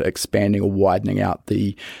terms of expanding or widening out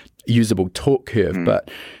the usable torque curve.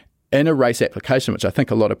 But in a race application, which I think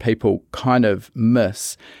a lot of people kind of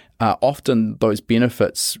miss, often those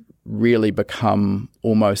benefits really become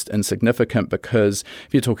almost insignificant, because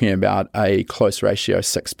if you're talking about a close ratio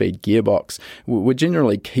 6-speed gearbox, we're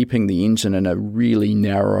generally keeping the engine in a really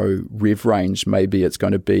narrow rev range. Maybe it's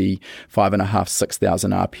going to be 5.5,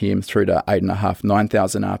 6,000 RPM through to 8.5,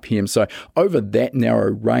 9,000 RPM. So over that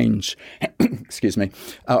narrow range,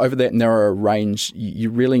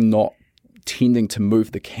 you're really not tending to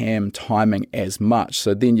move the cam timing as much.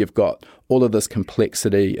 So then you've got all of this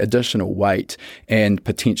complexity, additional weight, and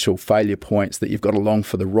potential failure points that you've got along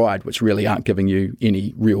for the ride, which really aren't giving you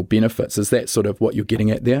any real benefits. Is that sort of what you're getting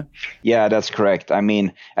at there? Yeah, that's correct. I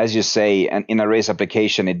mean, as you say, and in a race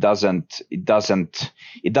application, it doesn't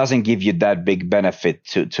give you that big benefit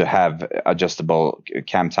to have adjustable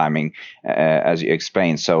cam timing, as you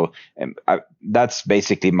explained. So that's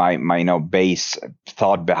basically my base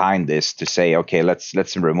thought behind this, to say, okay,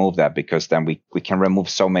 let's remove that, because then we can remove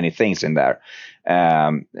so many things in there.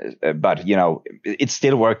 But it's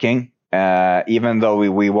still working, even though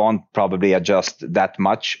we won't probably adjust that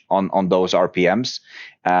much on those RPMs.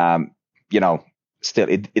 Still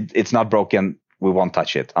it's not broken. We won't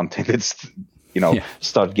touch it until it's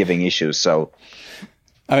start giving issues. So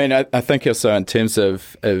I mean, I think also in terms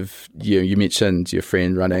of you mentioned your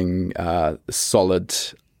friend running solid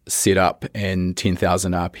setup and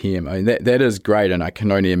 10,000 RPM. I mean, that is great, and I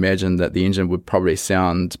can only imagine that the engine would probably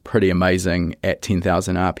sound pretty amazing at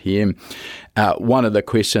 10,000 RPM. One of the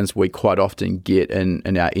questions we quite often get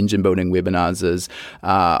in our engine building webinars is,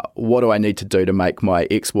 what do I need to do to make my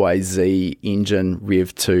XYZ engine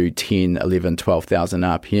rev to 10, 11, 12,000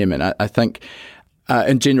 RPM? And I think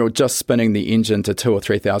in general, just spinning the engine to 2,000 or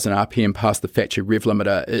 3,000 RPM past the factory rev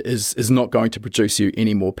limiter is not going to produce you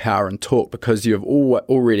any more power and torque, because you're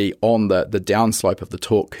already on the downslope of the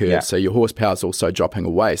torque curve. Yeah. So your horsepower is also dropping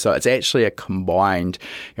away. So it's actually a combined,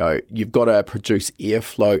 you've got to produce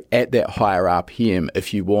airflow at that higher RPM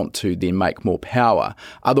if you want to then make more power.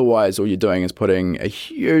 Otherwise, all you're doing is putting a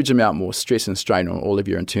huge amount more stress and strain on all of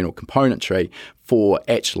your internal componentry for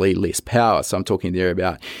actually less power. So I'm talking there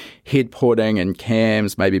about head porting and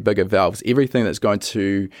cams, maybe bigger valves, everything that's going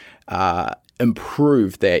to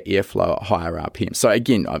improve that airflow at higher RPM. So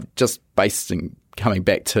again, I'm just coming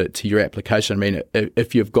back to your application. I mean,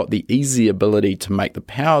 if you've got the easy ability to make the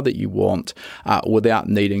power that you want without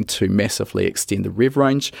needing to massively extend the rev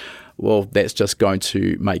range, well, that's just going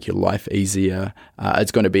to make your life easier.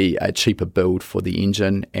 It's going to be a cheaper build for the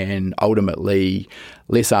engine, and ultimately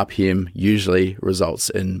less RPM usually results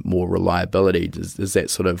in more reliability. Is that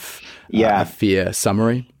sort of a fair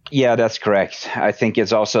summary? Yeah, that's correct. I think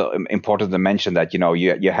it's also important to mention that,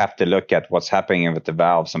 you have to look at what's happening with the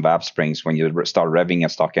valves and valve springs when you start revving a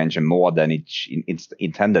stock engine more than it's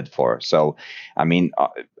intended for. So, I mean,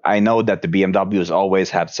 I know that the BMWs always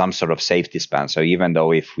had some sort of safety span. So even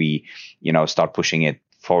though if we, start pushing it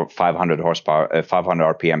for 500 horsepower,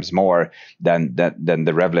 500 RPMs more than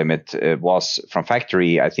the rev limit was from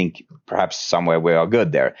factory, I think perhaps somewhere we are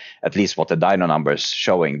good there, at least what the dyno numbers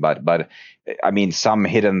showing. But I mean, some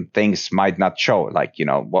hidden things might not show, like,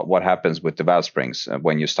 what happens with the valve springs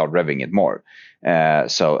when you start revving it more.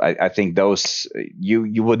 So I think those,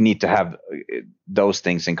 you would need to have those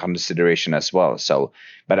things in consideration as well. So,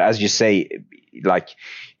 but as you say, like,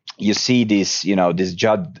 you see these, these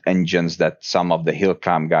Judd engines that some of the hill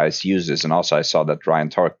climb guys uses. And also I saw that Ryan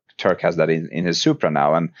Turk has that in his Supra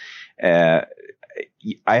now. And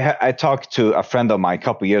I talked to a friend of mine a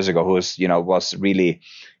couple of years ago who was really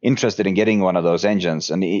interested in getting one of those engines,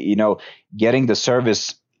 and getting the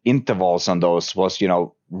service intervals on those was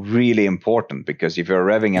really important, because if you're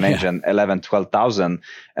revving an engine 11,000-12,000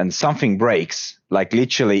 and something breaks, like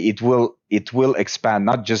literally it will expand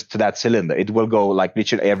not just to that cylinder, it will go like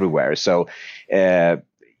literally everywhere. So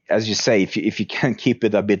as you say, if you can keep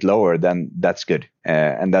it a bit lower, then that's good,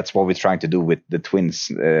 and that's what we're trying to do with the twins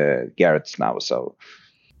Garretts now. So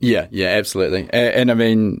yeah, absolutely. And I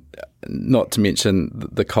mean, not to mention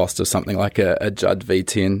the cost of something like a Judd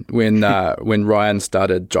V10. When Ryan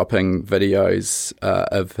started dropping videos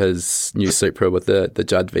of his new Supra with the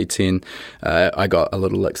Judd V10, I got a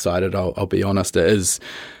little excited. I'll be honest. It is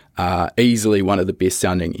easily one of the best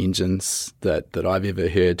sounding engines that I've ever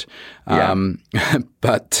heard.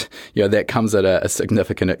 But that comes at a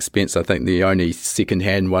significant expense. I think the only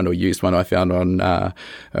second-hand one or used one I found on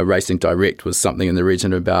Racing Direct was something in the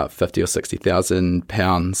region of about 50 or 60,000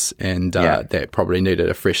 pounds, and that probably needed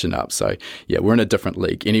a freshen up. So we're in a different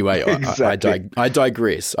league. Anyway, exactly. I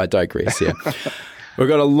digress. Yeah. We've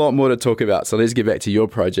got a lot more to talk about, so let's get back to your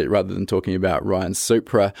project rather than talking about Ryan's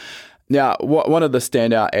Supra. Now, one of the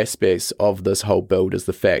standout aspects of this whole build is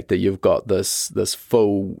the fact that you've got this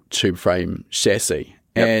full tube frame chassis.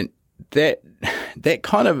 Yep. And that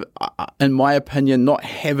kind of, in my opinion, not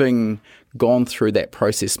having gone through that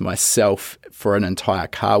process myself for an entire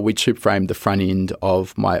car, we tube framed the front end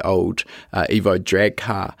of my old Evo drag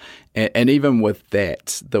car, and even with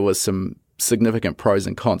that, there was some significant pros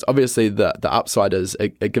and cons. Obviously, the upside is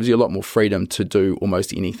it gives you a lot more freedom to do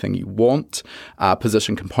almost anything you want,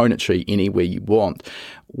 position componentry anywhere you want.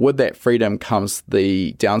 With that freedom comes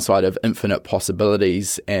the downside of infinite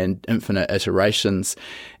possibilities and infinite iterations.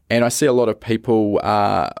 And I see a lot of people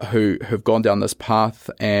who have gone down this path,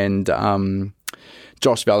 and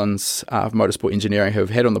Josh Valens of Motorsport Engineering, who have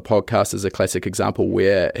had on the podcast, is a classic example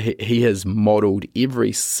where he has modelled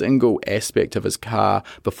every single aspect of his car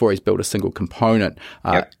before he's built a single component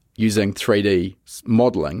using 3D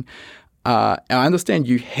modelling. And I understand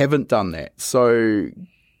you haven't done that. So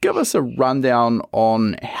give us a rundown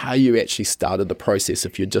on how you actually started the process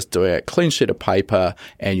if you're just doing a clean sheet of paper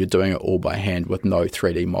and you're doing it all by hand with no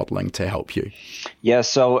 3D modeling to help you. Yeah,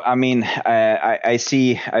 so I mean, I've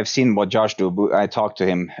seen what Josh do. I talk to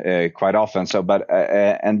him quite often. So, but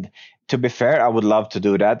and to be fair, I would love to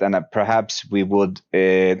do that, and perhaps we were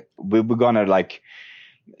gonna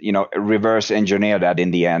reverse engineer that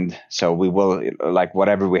in the end. So we will, like,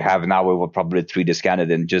 whatever we have now, we will probably 3D scan it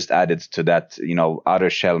and just add it to that, outer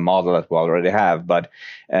shell model that we already have. But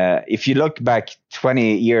if you look back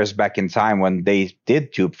 20 years back in time when they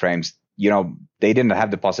did tube frames, they didn't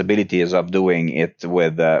have the possibilities of doing it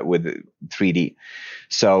with 3D.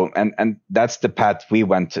 So, and that's the path we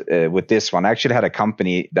went with this one. I actually had a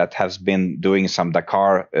company that has been doing some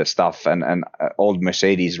Dakar stuff and old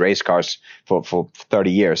Mercedes race cars for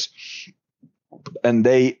 30 years. And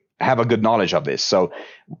they have a good knowledge of this. So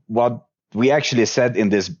what we actually said in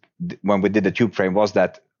this, when we did the tube frame, was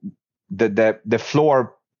that the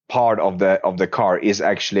floor part of the car is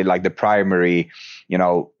actually like the primary,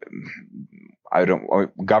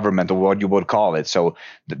 government, or what you would call it. So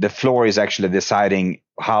the floor is actually deciding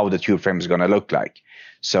how the tube frame is going to look like.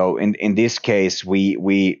 So in this case,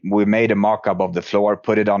 we made a mock-up of the floor,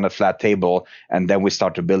 put it on a flat table, and then we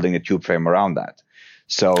started building the tube frame around that.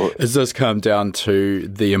 So does this come down to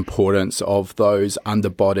the importance of those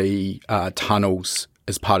underbody tunnels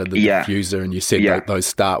as part of the diffuser? And you said that those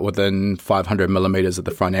start within 500 millimeters of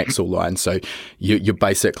the front axle line. So you're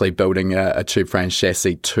basically building a tube frame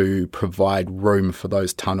chassis to provide room for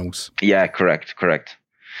those tunnels. Yeah, correct.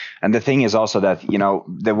 And the thing is also that,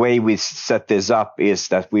 the way we set this up is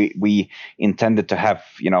that we intended to have,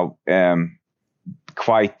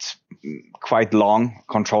 quite long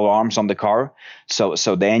control arms on the car. So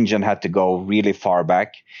the engine had to go really far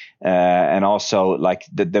back. And also, like,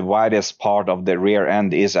 the widest part of the rear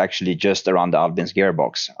end is actually just around the Albin's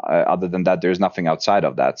gearbox. Other than that, there's nothing outside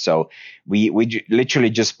of that. So we literally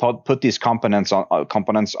just put these components on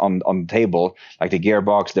the table, like the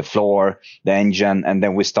gearbox, the floor, the engine, and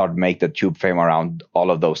then we start make the tube frame around all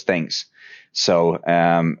of those things. So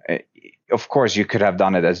of course, you could have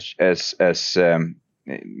done it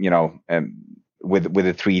with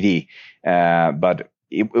a 3D, but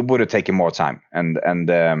it would have taken more time,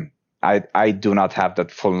 and I do not have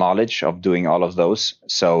that full knowledge of doing all of those.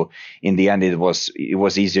 So in the end, it was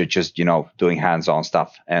easier just doing hands-on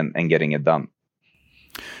stuff and getting it done.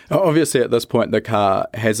 Obviously, at this point, the car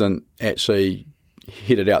hasn't actually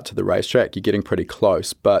headed out to the racetrack. You're getting pretty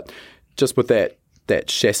close, but just with that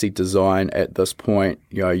chassis design at this point,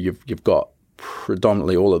 you've got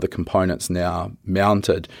predominantly all of the components now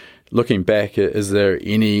mounted. Looking back, is there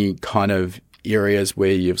any kind of areas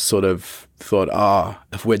where you've sort of thought,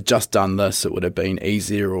 if we'd just done this, it would have been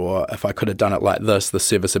easier, or if I could have done it like this, the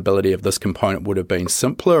serviceability of this component would have been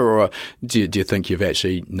simpler? Or do you think you've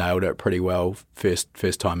actually nailed it pretty well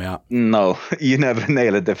first time out? No, you never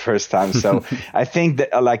nail it the first time. So I think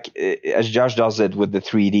that, like, as Josh does it with the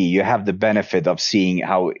 3D, you have the benefit of seeing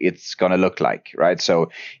how it's going to look like, right? So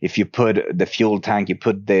if you put the fuel tank, you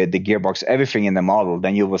put the gearbox, everything in the model,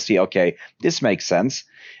 then you will see, okay, this makes sense.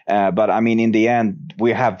 But I mean, in the end,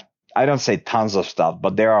 we have, I don't say tons of stuff,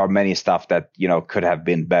 but there are many stuff that, could have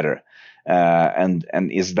been better. And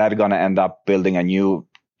is that going to end up building a new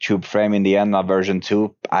tube frame in the end of version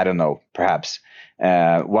 2? I don't know, perhaps.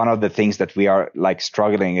 One of the things that we are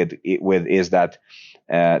struggling with is that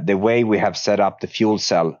the way we have set up the fuel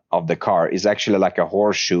cell of the car is actually like a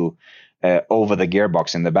horseshoe over the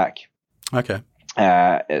gearbox in the back. Okay.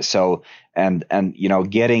 So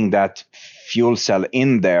getting that fuel cell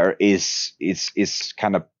in there is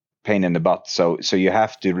kind of pain in the butt. So you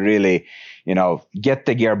have to really, get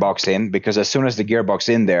the gearbox in, because as soon as the gearbox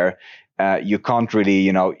in there, you can't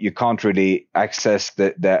really access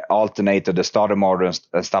the alternator, the starter motor,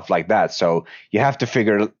 and stuff like that. So you have to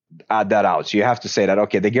figure that out. So you have to say that,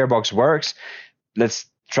 okay, the gearbox works. Let's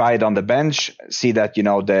try it on the bench, see that,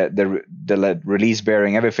 the release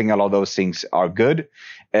bearing, everything, all of those things are good.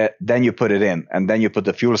 Then you put it in, and then you put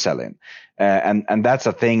the fuel cell in. And that's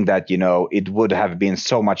a thing that, it would have been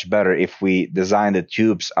so much better if we designed the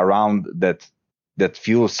tubes around that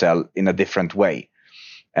fuel cell in a different way.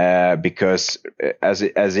 Because as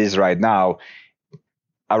is right now,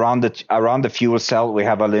 around the fuel cell, we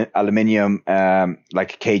have aluminum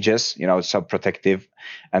like cages, so protective.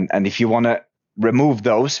 And if you want to remove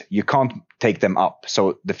those, you can't take them up.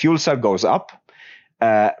 So the fuel cell goes up,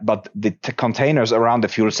 but the containers around the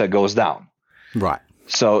fuel cell goes down. Right.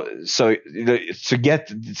 So to get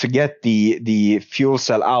the fuel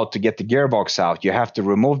cell out, to get the gearbox out, you have to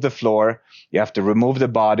remove the floor, you have to remove the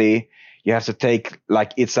body, you have to take,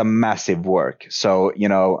 it's a massive work. So,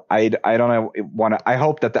 I don't want to, I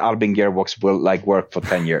hope that the Albin gearbox will work for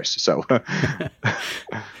 10 years. So.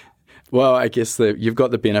 Well, I guess you've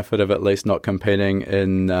got the benefit of at least not competing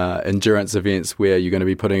in endurance events where you're going to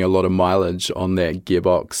be putting a lot of mileage on that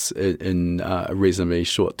gearbox in a reasonably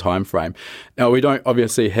short time frame. Now, we don't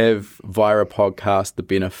obviously have via a podcast the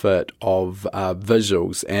benefit of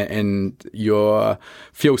visuals, and your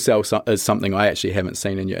fuel cell is something I actually haven't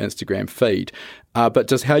seen in your Instagram feed. But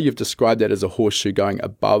just how you've described that as a horseshoe going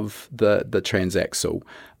above the transaxle,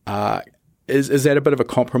 Is that a bit of a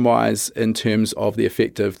compromise in terms of the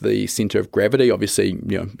effect of the centre of gravity? Obviously,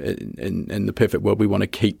 in the perfect world, we want to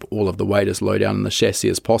keep all of the weight as low down in the chassis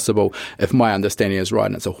as possible. If my understanding is right,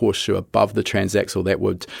 and it's a horseshoe above the transaxle, that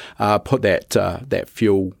would put that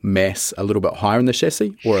fuel mass a little bit higher in the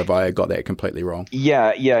chassis. Or have I got that completely wrong?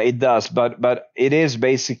 Yeah, it does. But it is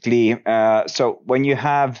basically so when you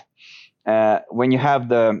have the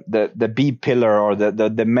B pillar, or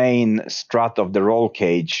the main strut of the roll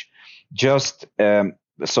cage.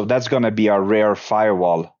 So that's going to be our rear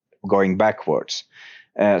firewall going backwards.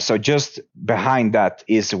 So just behind that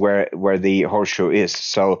is where the horseshoe is.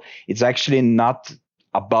 So it's actually not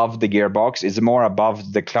above the gearbox. It's more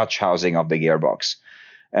above the clutch housing of the gearbox.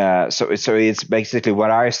 So it's basically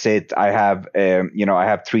where I sit. I have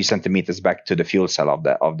 3 centimeters back to the fuel cell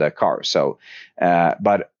of the car. So,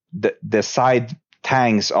 but the side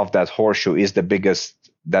tanks of that horseshoe is the biggest,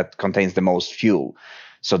 that contains the most fuel.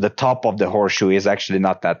 So the top of the horseshoe is actually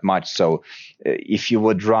not that much. So if you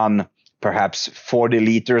would run perhaps 40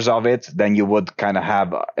 liters of it, then you would kind of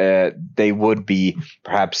have, they would be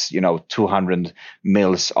perhaps, 200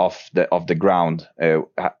 mils off the ground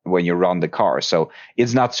when you run the car. So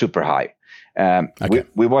it's not super high. Okay.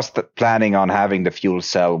 We was planning on having the fuel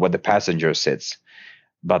cell where the passenger sits.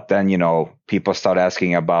 But then, people start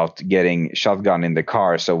asking about getting shotgun in the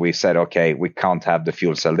car. So we said, okay, we can't have the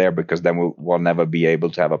fuel cell there because then we will never be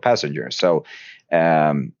able to have a passenger. So,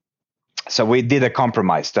 so we did a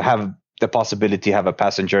compromise to have the possibility to have a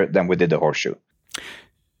passenger. Then we did the horseshoe.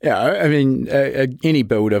 Yeah, I mean, any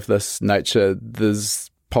build of this nature,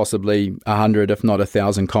 there's possibly 100, if not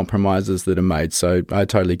 1,000 compromises that are made. So I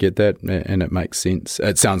totally get that, and it makes sense.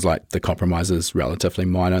 It sounds like the compromise is relatively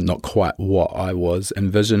minor, not quite what I was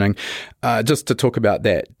envisioning. Just to talk about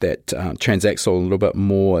that transaxle in a little bit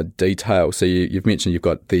more detail. So you've mentioned you've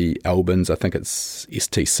got the Albins. I think it's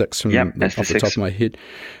ST6 off the top of my head.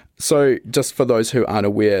 So just for those who aren't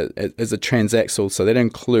aware, as a transaxle, so that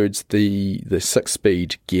includes the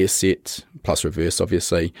 6-speed gear set plus reverse,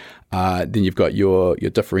 obviously. Then you've got your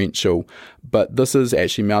differential, but this is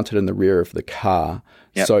actually mounted in the rear of the car.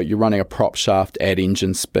 Yep. So you're running a prop shaft at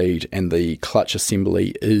engine speed, and the clutch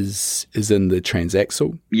assembly is in the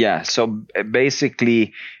transaxle. Yeah. So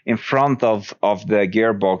basically, in front of the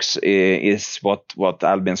gearbox is what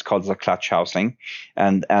Albin's calls the clutch housing,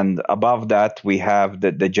 and above that we have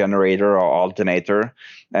the generator or alternator,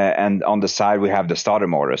 and on the side we have the starter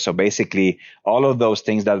motor. So basically, all of those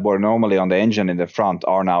things that were normally on the engine in the front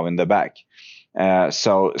are now in the back.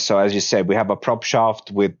 So as you said, we have a prop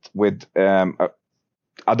shaft with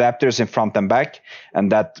adapters in front and back,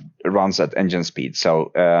 and that runs at engine speed.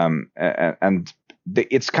 So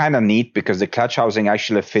it's kind of neat because the clutch housing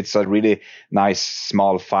actually fits a really nice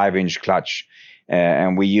small 5-inch clutch,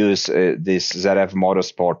 and we use this ZF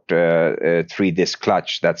Motorsport 3-disc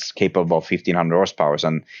clutch that's capable of 1,500 horsepower,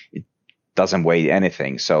 and it doesn't weigh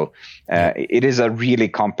anything. So it is a really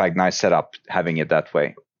compact, nice setup having it that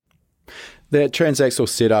way. That transaxle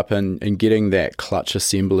setup and getting that clutch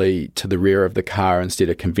assembly to the rear of the car instead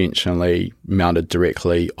of conventionally mounted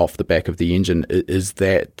directly off the back of the engine, is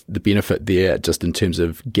that the benefit there just in terms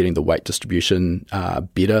of getting the weight distribution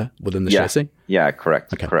better within the chassis? Yeah,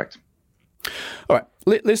 correct. Okay. Correct. All right,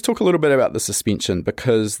 let's talk a little bit about the suspension,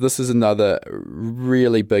 because this is another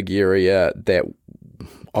really big area that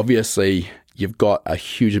obviously you've got a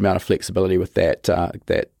huge amount of flexibility with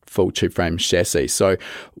that full tube frame chassis. So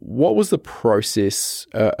what was the process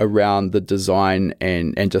around the design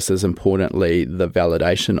and just as importantly, the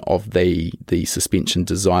validation of the suspension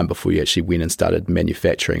design before you actually went and started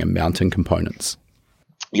manufacturing and mounting components?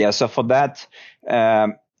 Yeah, so for that,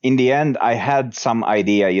 in the end, I had some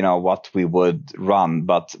idea, what we would run,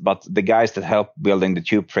 but the guys that helped building the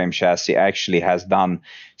tube frame chassis actually has done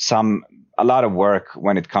a lot of work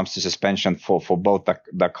when it comes to suspension for both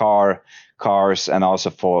the cars and also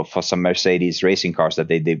for some Mercedes racing cars that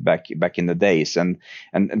they did back in the days. And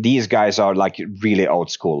these guys are like really old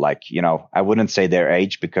school. Like, I wouldn't say their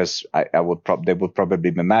age because they would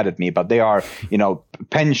probably be mad at me, but they are,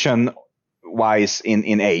 pension wise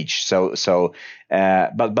in age.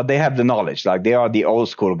 But they have the knowledge. Like, they are the old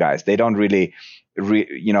school guys. They don't really,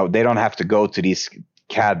 they don't have to go to these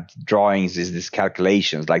CAD drawings, these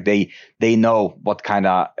calculations. Like, they know what kind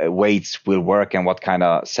of weights will work and what kind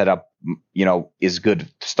of setup is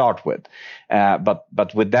good to start with.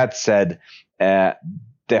 But with that said,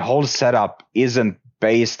 the whole setup isn't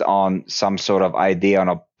based on some sort of idea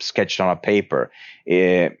sketched on a paper.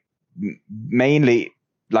 Mainly,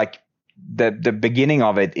 like, the beginning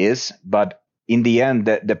of it is, but in the end,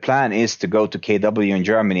 the plan is to go to KW in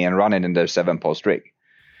Germany and run it in their 7-post rig.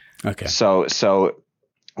 Okay. So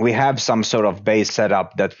we have some sort of base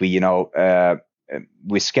setup that we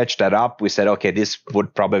sketched that up. We said, okay, this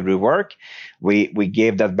would probably work. We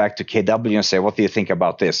gave that back to KW and say, what do you think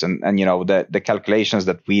about this? And the calculations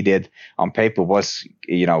that we did on paper was,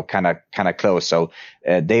 kind of close. So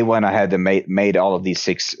they went ahead and made all of these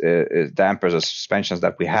 6 dampers or suspensions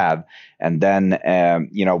that we have. And then,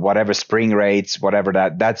 whatever spring rates, whatever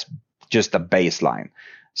that's just a baseline.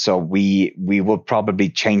 So we will probably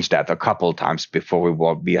change that a couple of times before we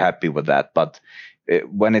will be happy with that. But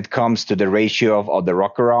when it comes to the ratio of the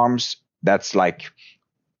rocker arms, that's like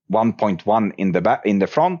 1.1 in the back, in the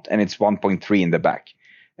front, and it's 1.3 in the back.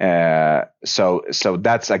 So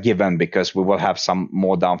that's a given because we will have some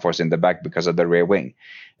more downforce in the back because of the rear wing.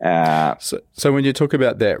 So when you talk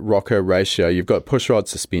about that rocker ratio, you've got pushrod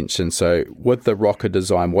suspension. So with the rocker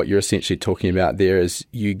design, what you're essentially talking about there is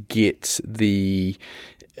you get the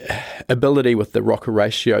ability with the rocker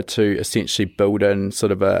ratio to essentially build in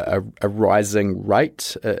sort of a rising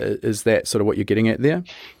rate. Is that sort of what you're getting at there?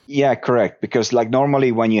 Yeah, correct. Because like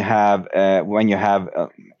normally when you have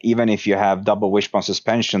even if you have double wishbone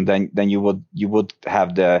suspension, then you would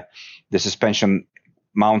have the suspension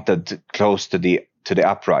mounted close to the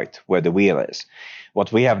upright where the wheel is.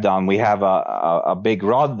 What we have done, we have a big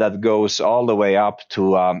rod that goes all the way up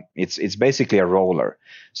to it's basically a roller.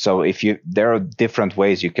 So there are different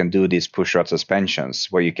ways you can do these pushrod suspensions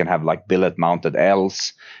where you can have like billet mounted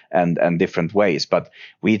L's and different ways. But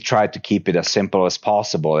we try to keep it as simple as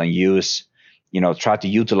possible and try to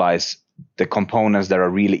utilize the components that are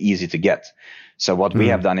really easy to get. So what we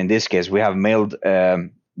have done in this case, we have milled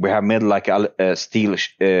like a steel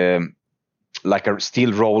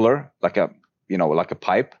roller, like a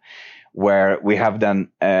pipe, where we have then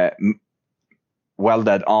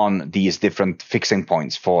welded on these different fixing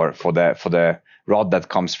points for the rod that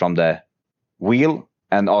comes from the wheel,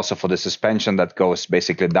 and also for the suspension that goes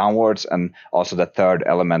basically downwards, and also the third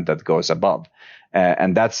element that goes above.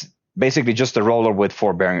 And that's basically just a roller with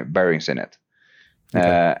 4 bearings in it.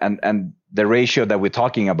 Okay. And the ratio that we're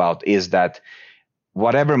talking about is that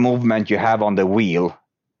whatever movement you have on the wheel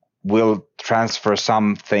will transfer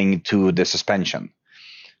something to the suspension.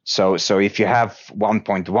 So if you have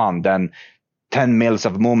 1.1, then 10 mils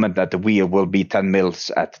of movement at the wheel will be 10 mils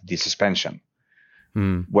at the suspension.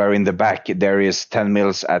 Where in the back there is 10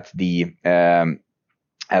 mils at the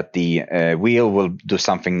wheel will do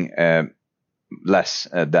something less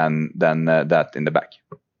than that in the back.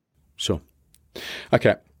 Sure.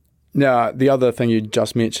 Okay. Now, the other thing you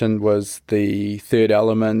just mentioned was the third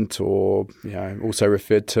element, or also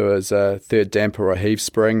referred to as a third damper or heave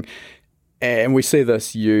spring. And we see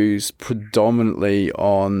this used predominantly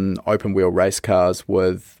on open wheel race cars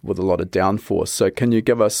with a lot of downforce. So can you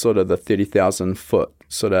give us sort of the 30,000 foot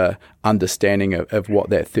sort of understanding of what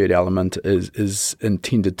that third element is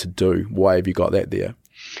intended to do? Why have you got that there?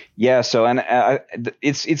 Yeah, so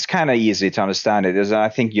it's kind of easy to understand it, as I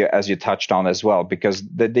think as you touched on as well, because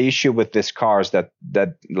the issue with these cars that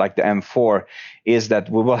like the M4 is that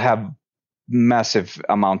we will have massive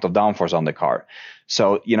amount of downforce on the car.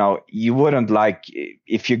 So, you wouldn't like,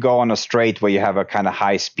 if you go on a straight where you have a kind of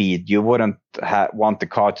high speed, you wouldn't want the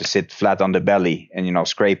car to sit flat on the belly and,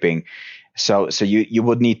 scraping. So you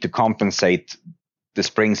would need to compensate the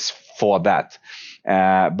springs for that.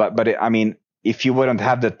 I mean, if you wouldn't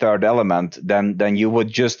have the third element, then you would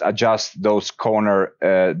just adjust those corner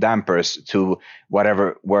dampers to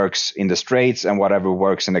whatever works in the straights and whatever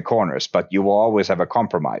works in the corners. But you will always have a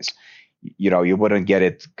compromise. You wouldn't get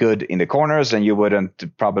it good in the corners, and you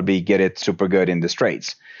wouldn't probably get it super good in the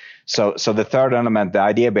straights. So the third element, the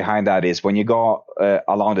idea behind that is when you go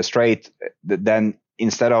along the straight, then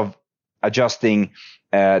instead of adjusting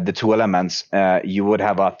the two elements, you would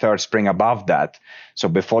have a third spring above that. So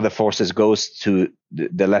before the forces goes to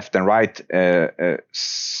the left and right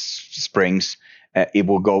springs, it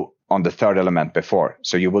will go on the third element before.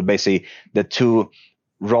 So you would basically, the two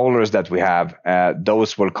rollers that we have,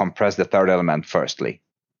 those will compress the third element firstly.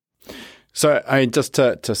 So I mean, just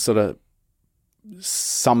to sort of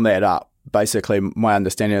sum that up, basically my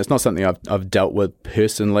understanding, it's not something I've dealt with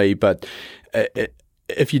personally, but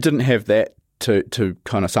if you didn't have that, to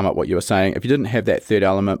kind of sum up what you were saying, if you didn't have that third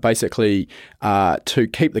element, basically to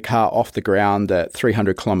keep the car off the ground at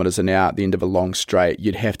 300 kilometres an hour at the end of a long straight,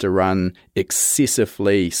 you'd have to run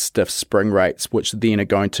excessively stiff spring rates, which then are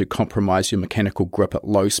going to compromise your mechanical grip at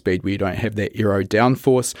low speed where you don't have that aero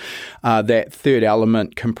downforce. That third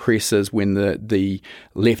element compresses when the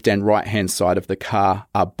left and right hand side of the car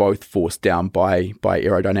are both forced down by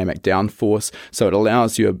aerodynamic downforce. So it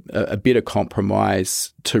allows you a better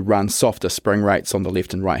compromise to run softer spring rates on the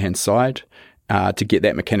left and right hand side to get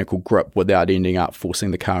that mechanical grip without ending up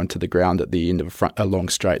forcing the car into the ground at the end of a long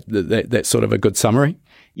straight. That's sort of a good summary.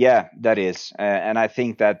 Yeah, that is. And I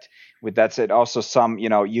think that with that said, also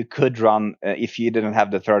you could run, if you didn't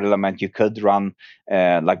have the third element, you could run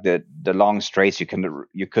like the long straights.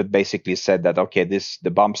 You could basically say that, okay,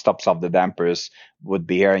 the bump stops of the dampers would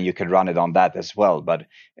be here and you could run it on that as well. But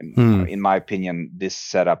in my opinion, this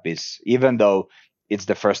setup is, even though it's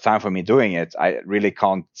the first time for me doing it, I really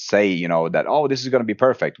can't say, that, oh, this is going to be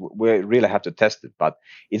perfect. We really have to test it, but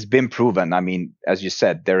it's been proven. I mean, as you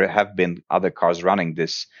said, there have been other cars running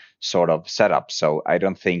this sort of setup. So I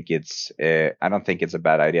don't think it's a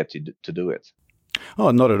bad idea to do it.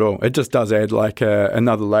 Oh, not at all. It just does add like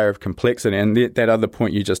another layer of complexity. And that other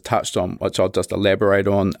point you just touched on, which I'll just elaborate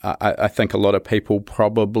on, I think a lot of people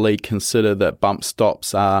probably consider that bump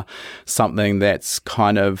stops are something that's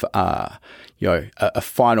kind of a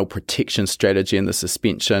final protection strategy in the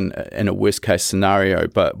suspension in a worst case scenario.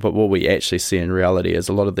 But what we actually see in reality is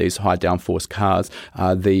a lot of these high downforce cars,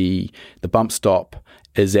 the bump stop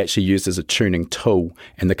is actually used as a tuning tool,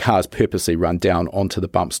 and the cars purposely run down onto the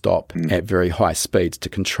bump stop at very high speeds to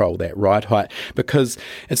control that ride height, because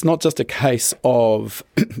it's not just a case of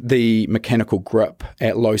the mechanical grip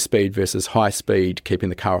at low speed versus high speed, keeping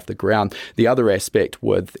the car off the ground. The other aspect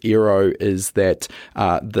with aero is that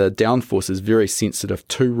the downforce is very sensitive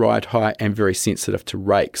to ride height and very sensitive to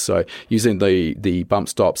rake. So using the bump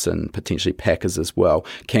stops and potentially packers as well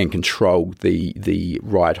can control the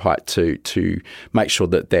ride height to make sure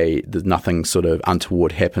that nothing sort of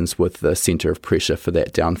untoward happens with the center of pressure for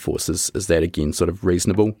that downforce. Is that again sort of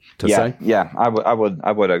reasonable to say? Yeah, I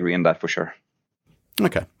would agree on that for sure.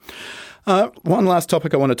 Okay. One last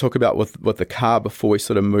topic I want to talk about with the car before we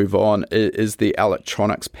sort of move on is the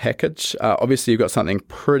electronics package. Obviously, you've got something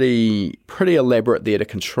pretty elaborate there to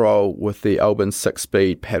control with the Albin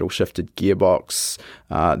 6-speed paddle-shifted gearbox,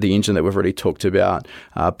 the engine that we've already talked about,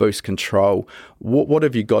 boost control. What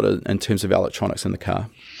have you got in terms of electronics in the car?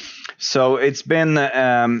 So it's been,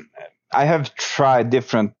 I have tried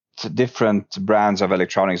different brands of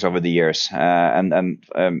electronics over the years,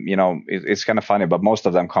 it's kind of funny, but most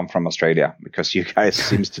of them come from Australia because you guys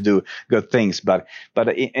seems to do good things. But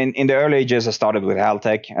in the early ages, I started with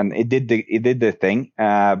Haltech, and it did the thing.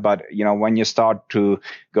 But when you start to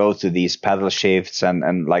go to these paddle shifts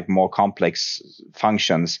and like more complex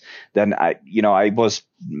functions, then I was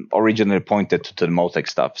originally pointed to the Motec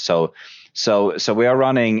stuff. So we are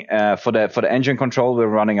running for the engine control. We're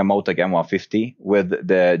running a Motec M150 with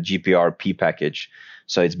the GPR P package.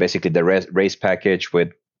 So it's basically the race package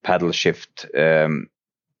with paddle shift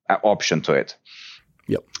option to it.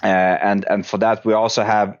 Yep. And for that we also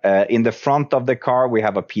have in the front of the car we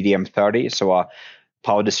have a PDM30, so a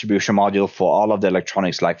power distribution module for all of the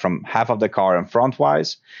electronics, like from half of the car and front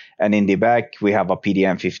wise. And in the back we have a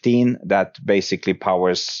PDM15 that basically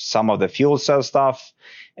powers some of the fuel cell stuff,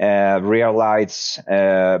 rear lights,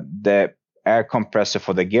 the air compressor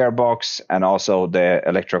for the gearbox, and also the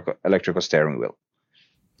electrical steering wheel.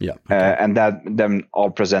 Yeah. Okay. And that them all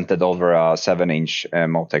presented over a 7-inch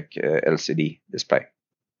Motec LCD display.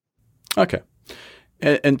 Okay.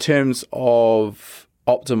 In terms of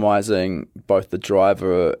optimizing both the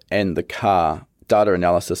driver and the car, data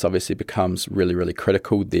analysis obviously becomes really, really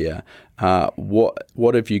critical there.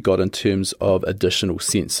 What have you got in terms of additional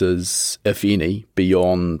sensors, if any,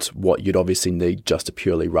 beyond what you'd obviously need just to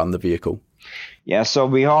purely run the vehicle? Yeah, so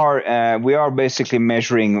we are basically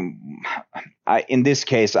measuring. In this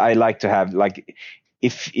case, I like to have, like,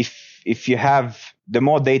 if you have, the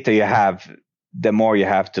more data you have, the more you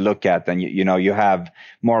have to look at, and you have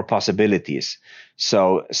more possibilities.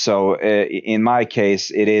 So in my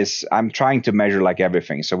case, I'm trying to measure like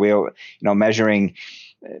everything. So we're measuring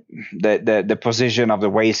the position of the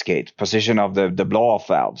wastegate, position of the blow off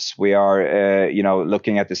valves. We are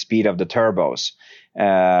looking at the speed of the turbos,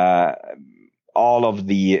 all of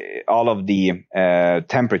the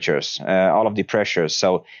temperatures, all of the pressures.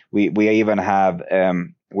 So we even have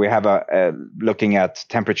looking at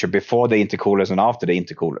temperature before the intercoolers and after the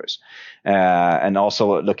intercoolers, and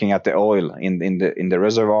also looking at the oil in the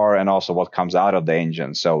reservoir, and also what comes out of the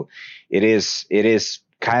engine. So it is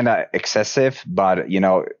kind of excessive, but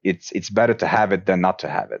it's better to have it than not to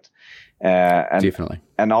have it. And definitely.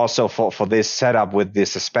 And also for this setup with the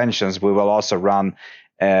suspensions, we will also run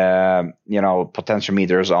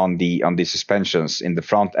potentiometers on the suspensions in the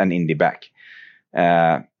front and in the back.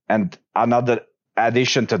 And another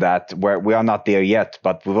addition to that, where we are not there yet,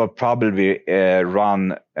 but we will probably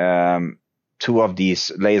run 2 of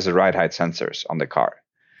these laser ride height sensors on the car.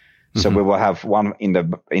 So we will have one in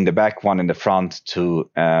the back, one in the front,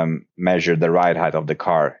 to measure the ride height of the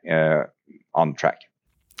car on track.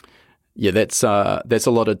 Yeah, that's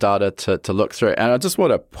a lot of data to look through. And I just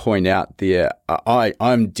want to point out there,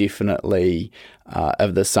 I'm definitely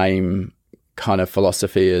of the same kind of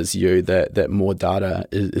philosophy as you, that more data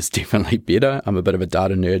is definitely better. I'm a bit of a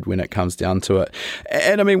data nerd when it comes down to it.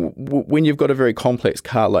 And I mean, when you've got a very complex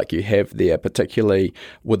car like you have there, particularly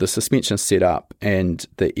with the suspension setup and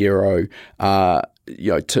the aero,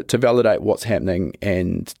 to validate what's happening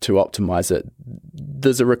and to optimize it,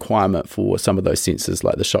 there's a requirement for some of those sensors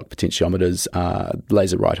like the shock potentiometers,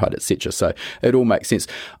 laser ride height, etc. So it all makes sense.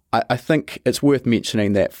 I think it's worth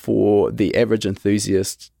mentioning that for the average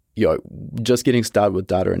enthusiast, just getting started with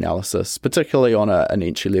data analysis, particularly on an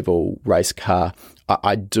entry-level race car,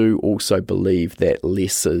 I do also believe that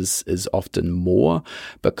less is often more,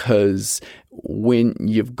 because when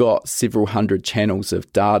you've got several hundred channels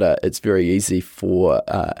of data, it's very easy for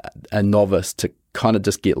a novice to kind of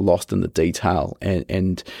just get lost in the detail,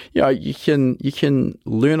 and you can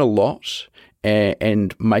learn a lot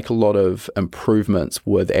and make a lot of improvements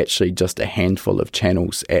with actually just a handful of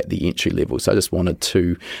channels at the entry level. So I just wanted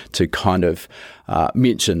to kind of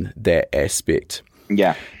mention that aspect.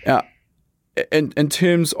 Yeah. In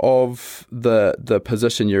terms of the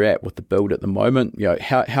position you're at with the build at the moment,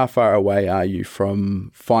 how far away are you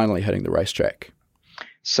from finally hitting the racetrack?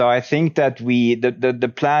 So I think that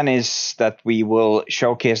the plan is that we will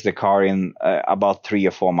showcase the car in about 3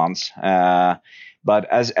 or 4 months. But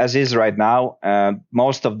as is right now,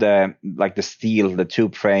 most of the steel, the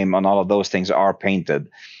tube frame, and all of those things are painted.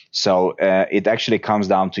 So it actually comes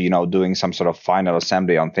down to doing some sort of final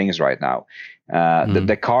assembly on things right now.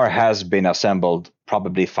 The car has been assembled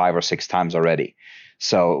probably 5 or 6 times already.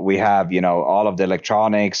 So we have all of the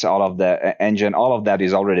electronics, all of the engine, all of that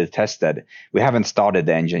is already tested. We haven't started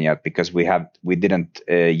the engine yet because we didn't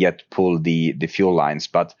yet pull the fuel lines.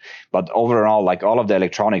 But overall, like all of the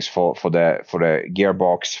electronics for the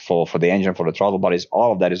gearbox, for the engine, for the throttle bodies,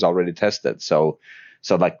 all of that is already tested. So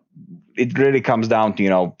like it really comes down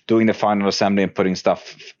to doing the final assembly and putting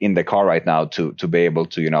stuff in the car right now to be able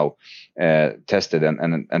to test it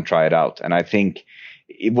and try it out. And I think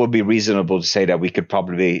it would be reasonable to say that we could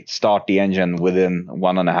probably start the engine within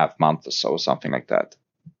 1.5 months or so, something like that.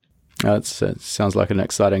 It sounds like an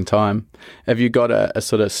exciting time. Have you got a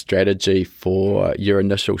sort of strategy for your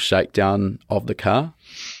initial shakedown of the car?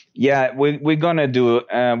 Yeah, we're gonna do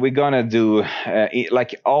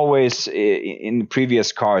like always in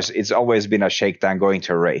previous cars. It's always been a shakedown going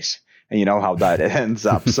to a race, and you know how that ends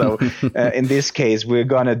up. So in this case, we're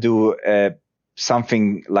gonna do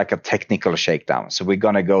something like a technical shakedown. So we're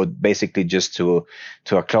gonna go basically just to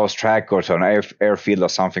a closed track or to an airfield or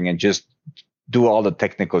something, and just do all the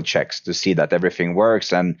technical checks to see that everything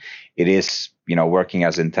works and it is working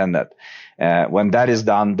as intended. When that is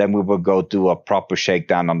done, then we will go do a proper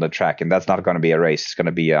shakedown on the track, and that's not going to be a race. It's going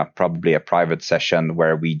to be probably a private session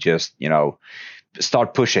where we just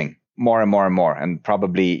start pushing more and more and more, and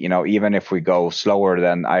probably even if we go slower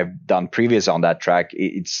than I've done previous on that track,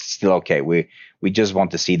 it's still okay. We just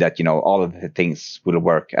want to see that all of the things will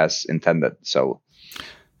work as intended. So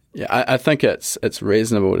yeah, I think it's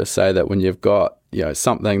reasonable to say that when you've got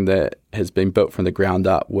something that has been built from the ground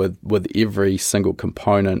up with every single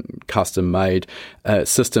component custom made.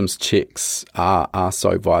 Systems checks are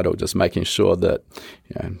so vital, just making sure that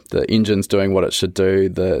the engine's doing what it should do,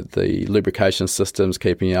 the lubrication systems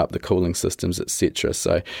keeping up, the cooling systems, etc.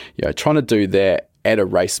 So trying to do that at a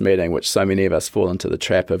race meeting, which so many of us fall into the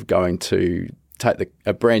trap of going to take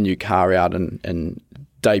a brand new car out and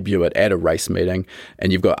debut it at a race meeting,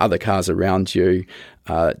 and you've got other cars around you.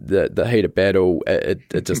 The heat of battle,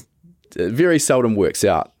 it just very seldom works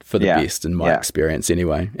out for the best in my experience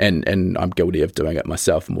anyway. And I'm guilty of doing it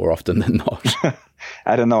myself more often than not.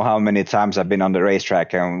 I don't know how many times I've been on the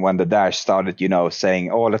racetrack, and when the dash started,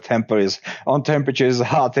 saying, "Oh, the temperature is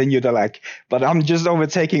hot," and you're like, "But I'm just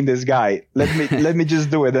overtaking this guy. Let me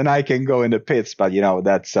just do it, and I can go in the pits." But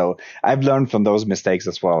that's so. I've learned from those mistakes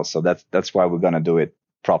as well. So that's why we're gonna do it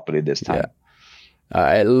properly this time. Yeah.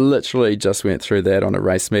 I literally just went through that on a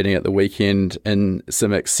race meeting at the weekend in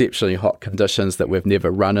some exceptionally hot conditions that we've never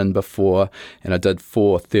run in before. And I did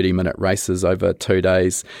 4 30-minute races over 2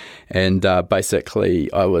 days. And basically,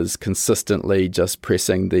 I was consistently just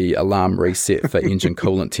pressing the alarm reset for engine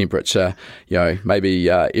coolant temperature, maybe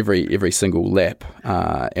every single lap.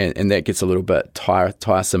 And that gets a little bit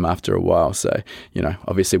tiresome after a while. So,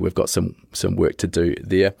 obviously we've got some work to do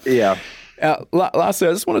there. Yeah. Lastly,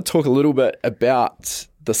 I just want to talk a little bit about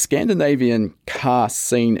the Scandinavian car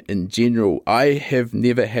scene in general. I have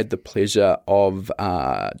never had the pleasure of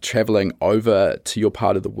travelling over to your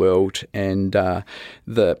part of the world, and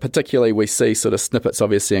particularly we see sort of snippets,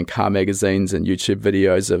 obviously, in car magazines and YouTube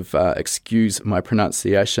videos of, excuse my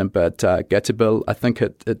pronunciation, but Göteborg, I think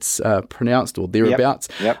it's pronounced, or thereabouts.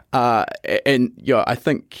 Yep. And I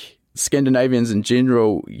think Scandinavians in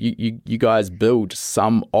general, you guys build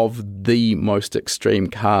some of the most extreme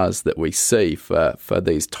cars that we see for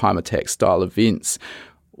these time attack style events.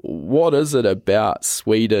 What is it about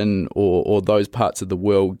Sweden or those parts of the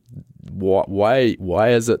world? Why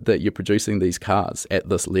is it that you're producing these cars at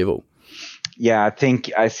this level? Yeah, I think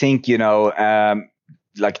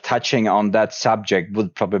like touching on that subject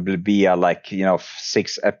would probably be a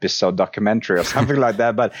 6-episode documentary or something like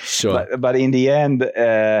that. But sure. But in the end,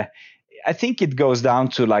 I think it goes down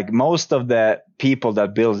to most of the people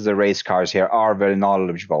that build the race cars here are very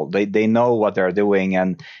knowledgeable. They know what they're doing,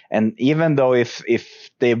 and even though if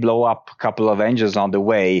they blow up a couple of engines on the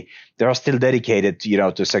way, they are still dedicated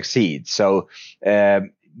to succeed. So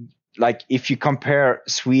if you compare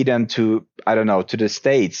Sweden to the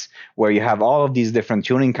States, where you have all of these different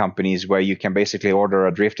tuning companies where you can basically order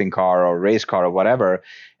a drifting car or race car or whatever,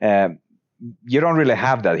 you don't really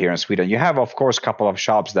have that here in Sweden. You have, of course, a couple of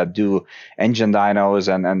shops that do engine dynos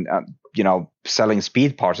and selling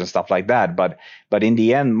speed parts and stuff like that. But in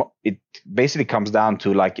the end, it basically comes down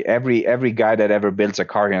to every guy that ever builds a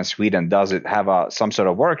car here in Sweden does it have some sort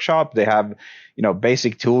of workshop. They have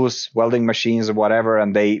basic tools, welding machines or whatever,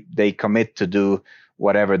 and they commit to do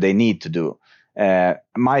whatever they need to do.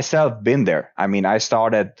 Myself been there. I mean, I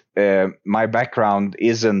started, my background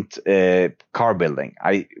isn't car building.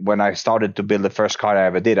 When I started to build the first car I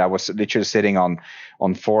ever did, I was literally sitting on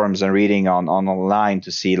forums and reading on online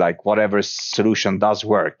to see whatever solution does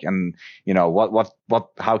work, and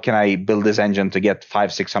how can I build this engine to get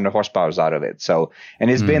 500-600 horsepower out of it. So, and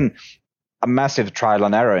it's been a massive trial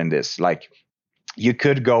and error in this. You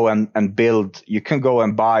could go and build, you can go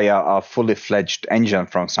and buy a fully fledged engine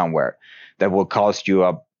from somewhere that will cost you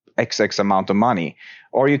a XX amount of money,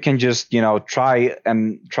 or you can just try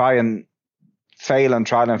and fail and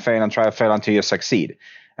try and fail and try and fail until you succeed.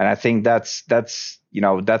 And I think that's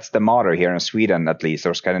the motto here in Sweden, at least,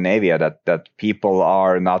 or Scandinavia, that people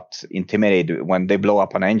are not intimidated when they blow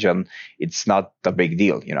up an engine. It's not a big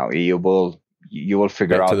deal. You will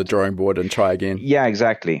figure back out to the drawing board and try again. Yeah,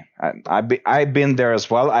 exactly. I've been there as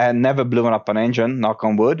well. I had never blown up an engine, knock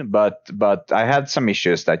on wood, but I had some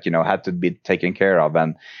issues that had to be taken care of,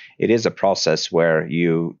 and it is a process where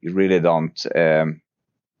you really don't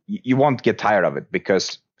you won't get tired of it,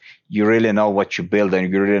 because you really know what you build and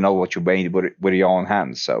you really know what you made with your own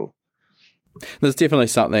hands. So there's definitely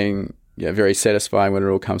something very satisfying when it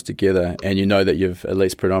all comes together, and that you've at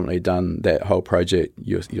least predominantly done that whole project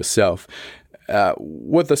yourself.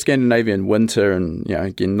 With the Scandinavian winter, and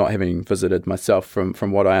again, not having visited myself,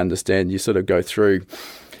 from what I understand, you sort of go through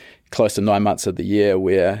close to 9 months of the year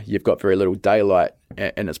where you've got very little daylight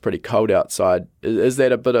and it's pretty cold outside. Is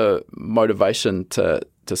that a bit of motivation to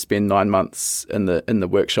spend 9 months in the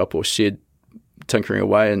workshop or shed tinkering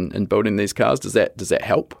away and building these cars? Does that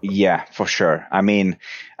help? Yeah, for sure. I mean,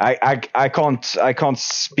 I can't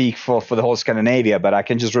speak for the whole Scandinavia, but I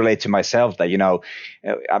can just relate to myself that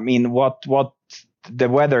I mean, what the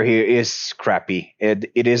weather here is crappy.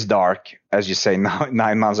 It is dark, as you say,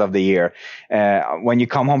 9 months of the year. When you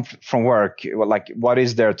come home from work, like, what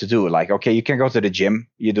is there to do? Like, okay, you can go to the gym.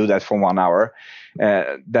 You do that for 1 hour.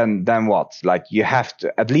 Then what? Like, you have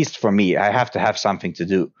to, at least for me, I have to have something to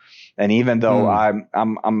do. And even though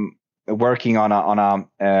I'm working on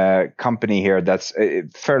a company here that's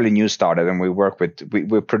fairly new started, and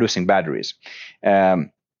we're producing batteries.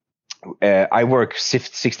 I work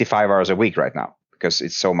 65 hours a week right now, because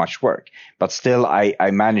it's so much work. But still,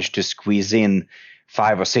 I managed to squeeze in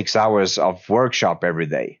 5 or 6 hours of workshop every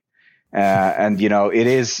day. And it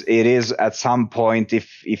is at some point,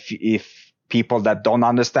 if people that don't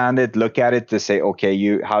understand it look at it, they say,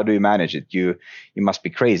 okay, how do you manage it? You must be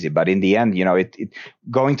crazy. But in the end,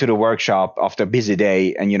 going to the workshop after a busy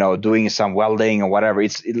day and doing some welding or whatever,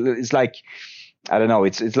 it's like, I don't know,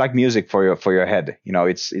 it's like music for your head.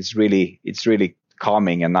 It's really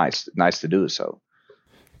calming and nice to do so.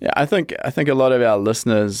 Yeah, I think a lot of our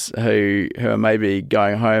listeners who are maybe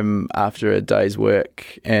going home after a day's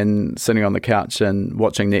work and sitting on the couch and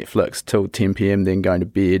watching Netflix till 10 p.m. then going to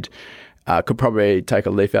bed could probably take a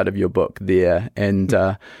leaf out of your book there. And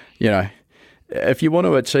if you want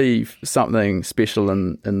to achieve something special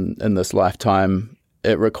in this lifetime,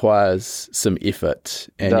 it requires some effort,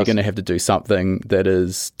 and you're going to have to do something that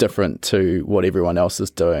is different to what everyone else is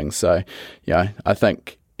doing. So, I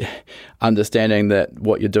think understanding that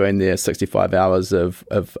what you're doing there, 65 hours of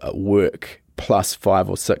work plus 5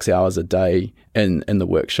 or 6 hours a day in the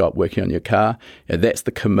workshop working on your car, that's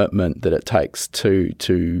the commitment that it takes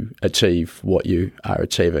to achieve what you are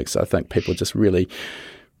achieving. So I think people just really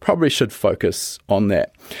probably should focus on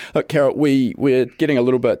that. Look, Carol, we're getting a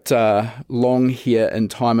little bit long here in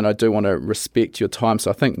time, and I do want to respect your time, so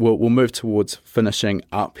I think we'll move towards finishing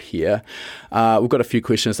up here. We've got a few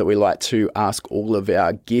questions that we like to ask all of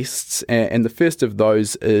our guests, and the first of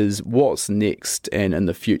those is, what's next and in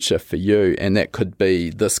the future for you? And that could be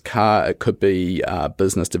this car, it could be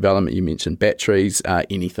business development, you mentioned batteries,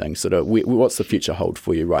 anything. Sort of, what's the future hold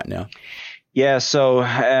for you right now? Yeah, so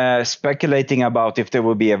speculating about if there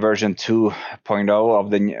will be a version 2.0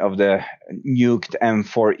 of the nuked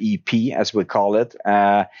M4 EP, as we call it.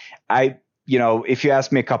 If you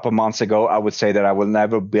asked me a couple of months ago, I would say that I will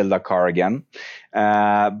never build a car again.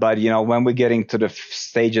 But when we're getting to the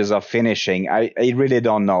stages of finishing, I really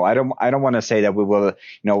don't know. I don't want to say that we will,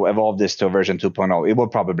 evolve this to a version 2.0. It will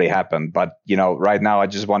probably happen. But, right now I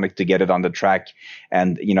just wanted to get it on the track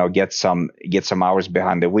and, get some hours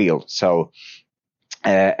behind the wheel. So,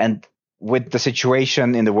 and with the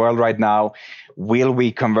situation in the world right now, will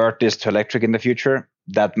we convert this to electric in the future?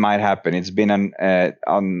 That might happen. It's been an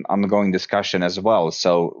ongoing discussion as well.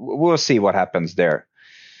 So we'll see what happens there.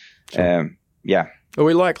 Sure. Are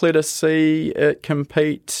we likely to see it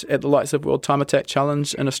compete at the likes of World Time Attack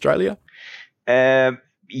Challenge in Australia? I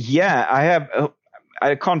have.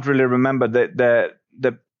 I can't really remember the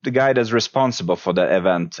guy that's responsible for the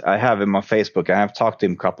event. I have him on Facebook. I have talked to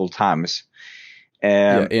him a couple of times.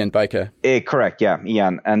 Ian Baker. Correct, yeah,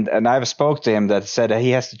 Ian. And I've spoke to him that said that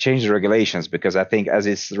he has to change the regulations, because I think as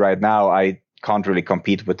it's right now, I can't really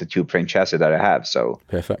compete with the tube-frame chassis that I have. So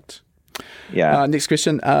perfect. Yeah. Next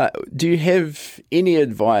question. Do you have any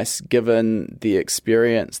advice, given the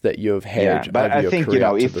experience that you've had over your career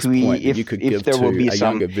up to this point, that you could give to a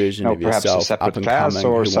younger version of yourself, up and coming,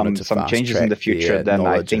 or some changes in the future? Then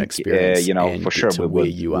I think for sure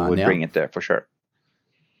we would bring it there for sure.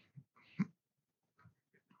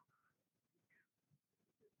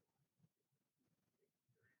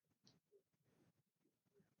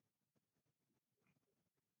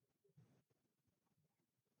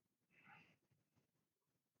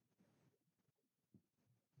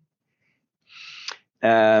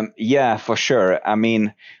 For sure. I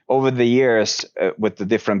mean, over the years, with the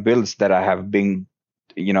different builds that I have been,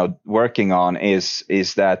 working on, is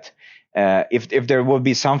that if there would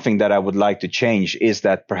be something that I would like to change, is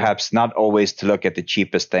that perhaps not always to look at the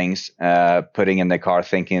cheapest things, putting in the car,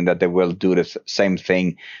 thinking that they will do the same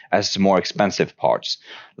thing as more expensive parts.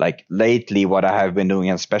 Like lately, what I have been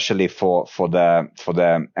doing, especially for the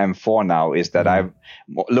M4 now, is that I've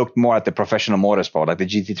looked more at the professional motorsport, like the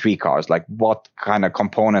GT3 cars, like what kind of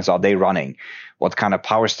components are they running, what kind of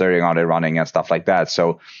power steering are they running, and stuff like that.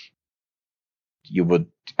 So you would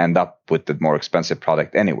end up with the more expensive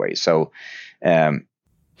product anyway. So, I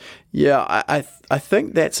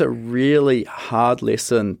think that's a really hard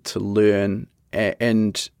lesson to learn,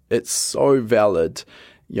 and it's so valid.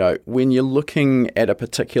 When you're looking at a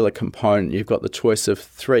particular component, you've got the choice of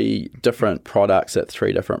 3 different products at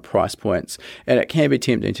 3 different price points, and it can be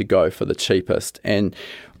tempting to go for the cheapest. And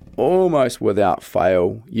almost without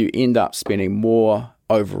fail, you end up spending more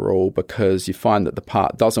overall because you find that the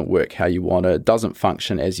part doesn't work how you want it, doesn't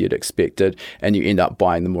function as you'd expected, and you end up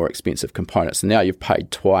buying the more expensive components. And now you've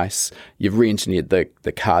paid twice, you've re-engineered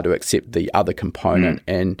the car to accept the other component.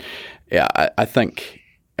 And yeah, I think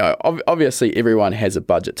obviously everyone has a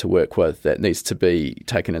budget to work with that needs to be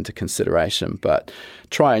taken into consideration, but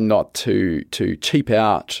trying not to cheap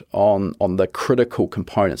out on the critical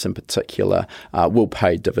components in particular will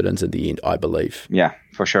pay dividends in the end, I believe. Yeah,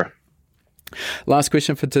 for sure. Last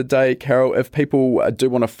question for today, Carol. If people do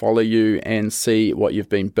want to follow you and see what you've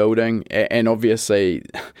been building, and obviously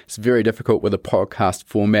it's very difficult with a podcast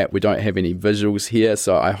format, we don't have any visuals here,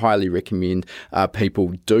 so I highly recommend people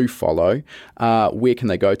do follow. Where can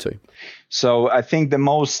they go to? So I think the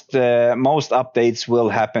most updates will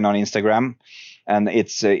happen on Instagram, and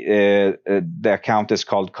it's the account is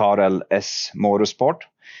called Karel S Motorsport.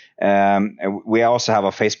 We also have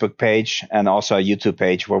a Facebook page and also a YouTube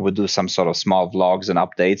page where we do some sort of small vlogs and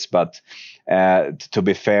updates. But to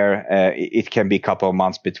be fair, it can be a couple of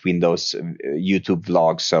months between those YouTube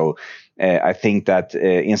vlogs. So I think that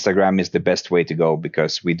Instagram is the best way to go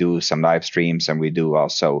because we do some live streams and we do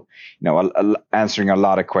also, answering a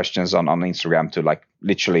lot of questions on Instagram to like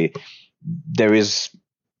literally there is.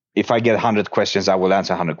 If I get 100 questions, I will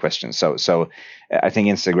answer 100 questions. So I think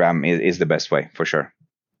Instagram is the best way for sure.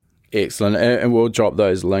 Excellent. And we'll drop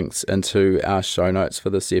those links into our show notes for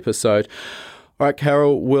this episode. All right,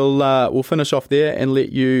 Carol, we'll finish off there and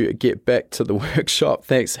let you get back to the workshop.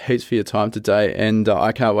 Thanks heaps for your time today. And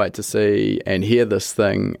I can't wait to see and hear this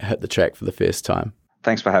thing hit the track for the first time.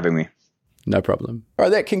 Thanks for having me. No problem. All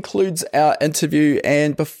right, that concludes our interview.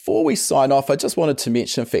 And before we sign off, I just wanted to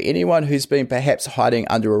mention for anyone who's been perhaps hiding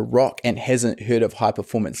under a rock and hasn't heard of High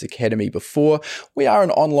Performance Academy before, we are an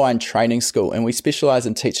online training school and we specialize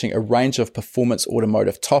in teaching a range of performance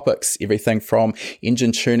automotive topics, everything from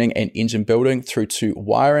engine tuning and engine building through to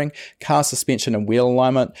wiring, car suspension and wheel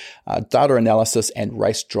alignment, data analysis, and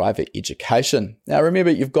race driver education. Now, remember,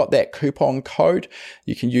 you've got that coupon code.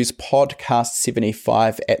 You can use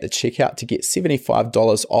podcast75 at the checkout to get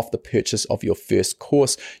 $75 off the purchase of your first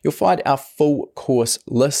course. You'll find our full course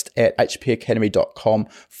list at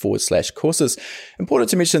hpacademy.com/courses. Important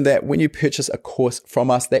to mention that when you purchase a course from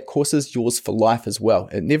us, that course is yours for life as well.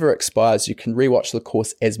 It never expires. You can rewatch the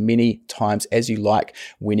course as many times as you like,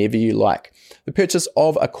 whenever you like. The purchase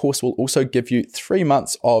of a course will also give you 3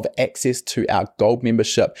 months of access to our Gold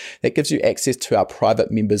membership. That gives you access to our private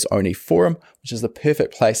members only forum, which is the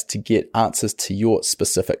perfect place to get answers to your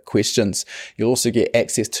specific questions. You'll also get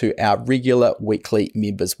access to our regular weekly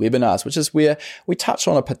members webinars, which is where we touch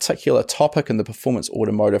on a particular topic in the performance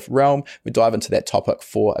automotive realm. We dive into that topic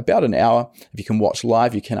for about an hour. If you can watch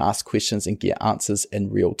live, you can ask questions and get answers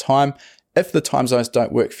in real time. If the time zones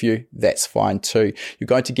don't work for you, that's fine too. You're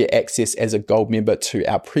going to get access as a Gold member to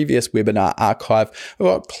our previous webinar archive. We've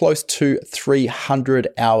got close to 300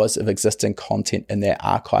 hours of existing content in that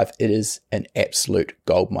archive. It is an absolute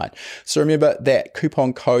goldmine. So remember that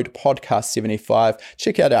coupon code podcast75.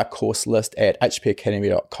 Check out our course list at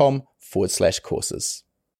hpacademy.com/courses.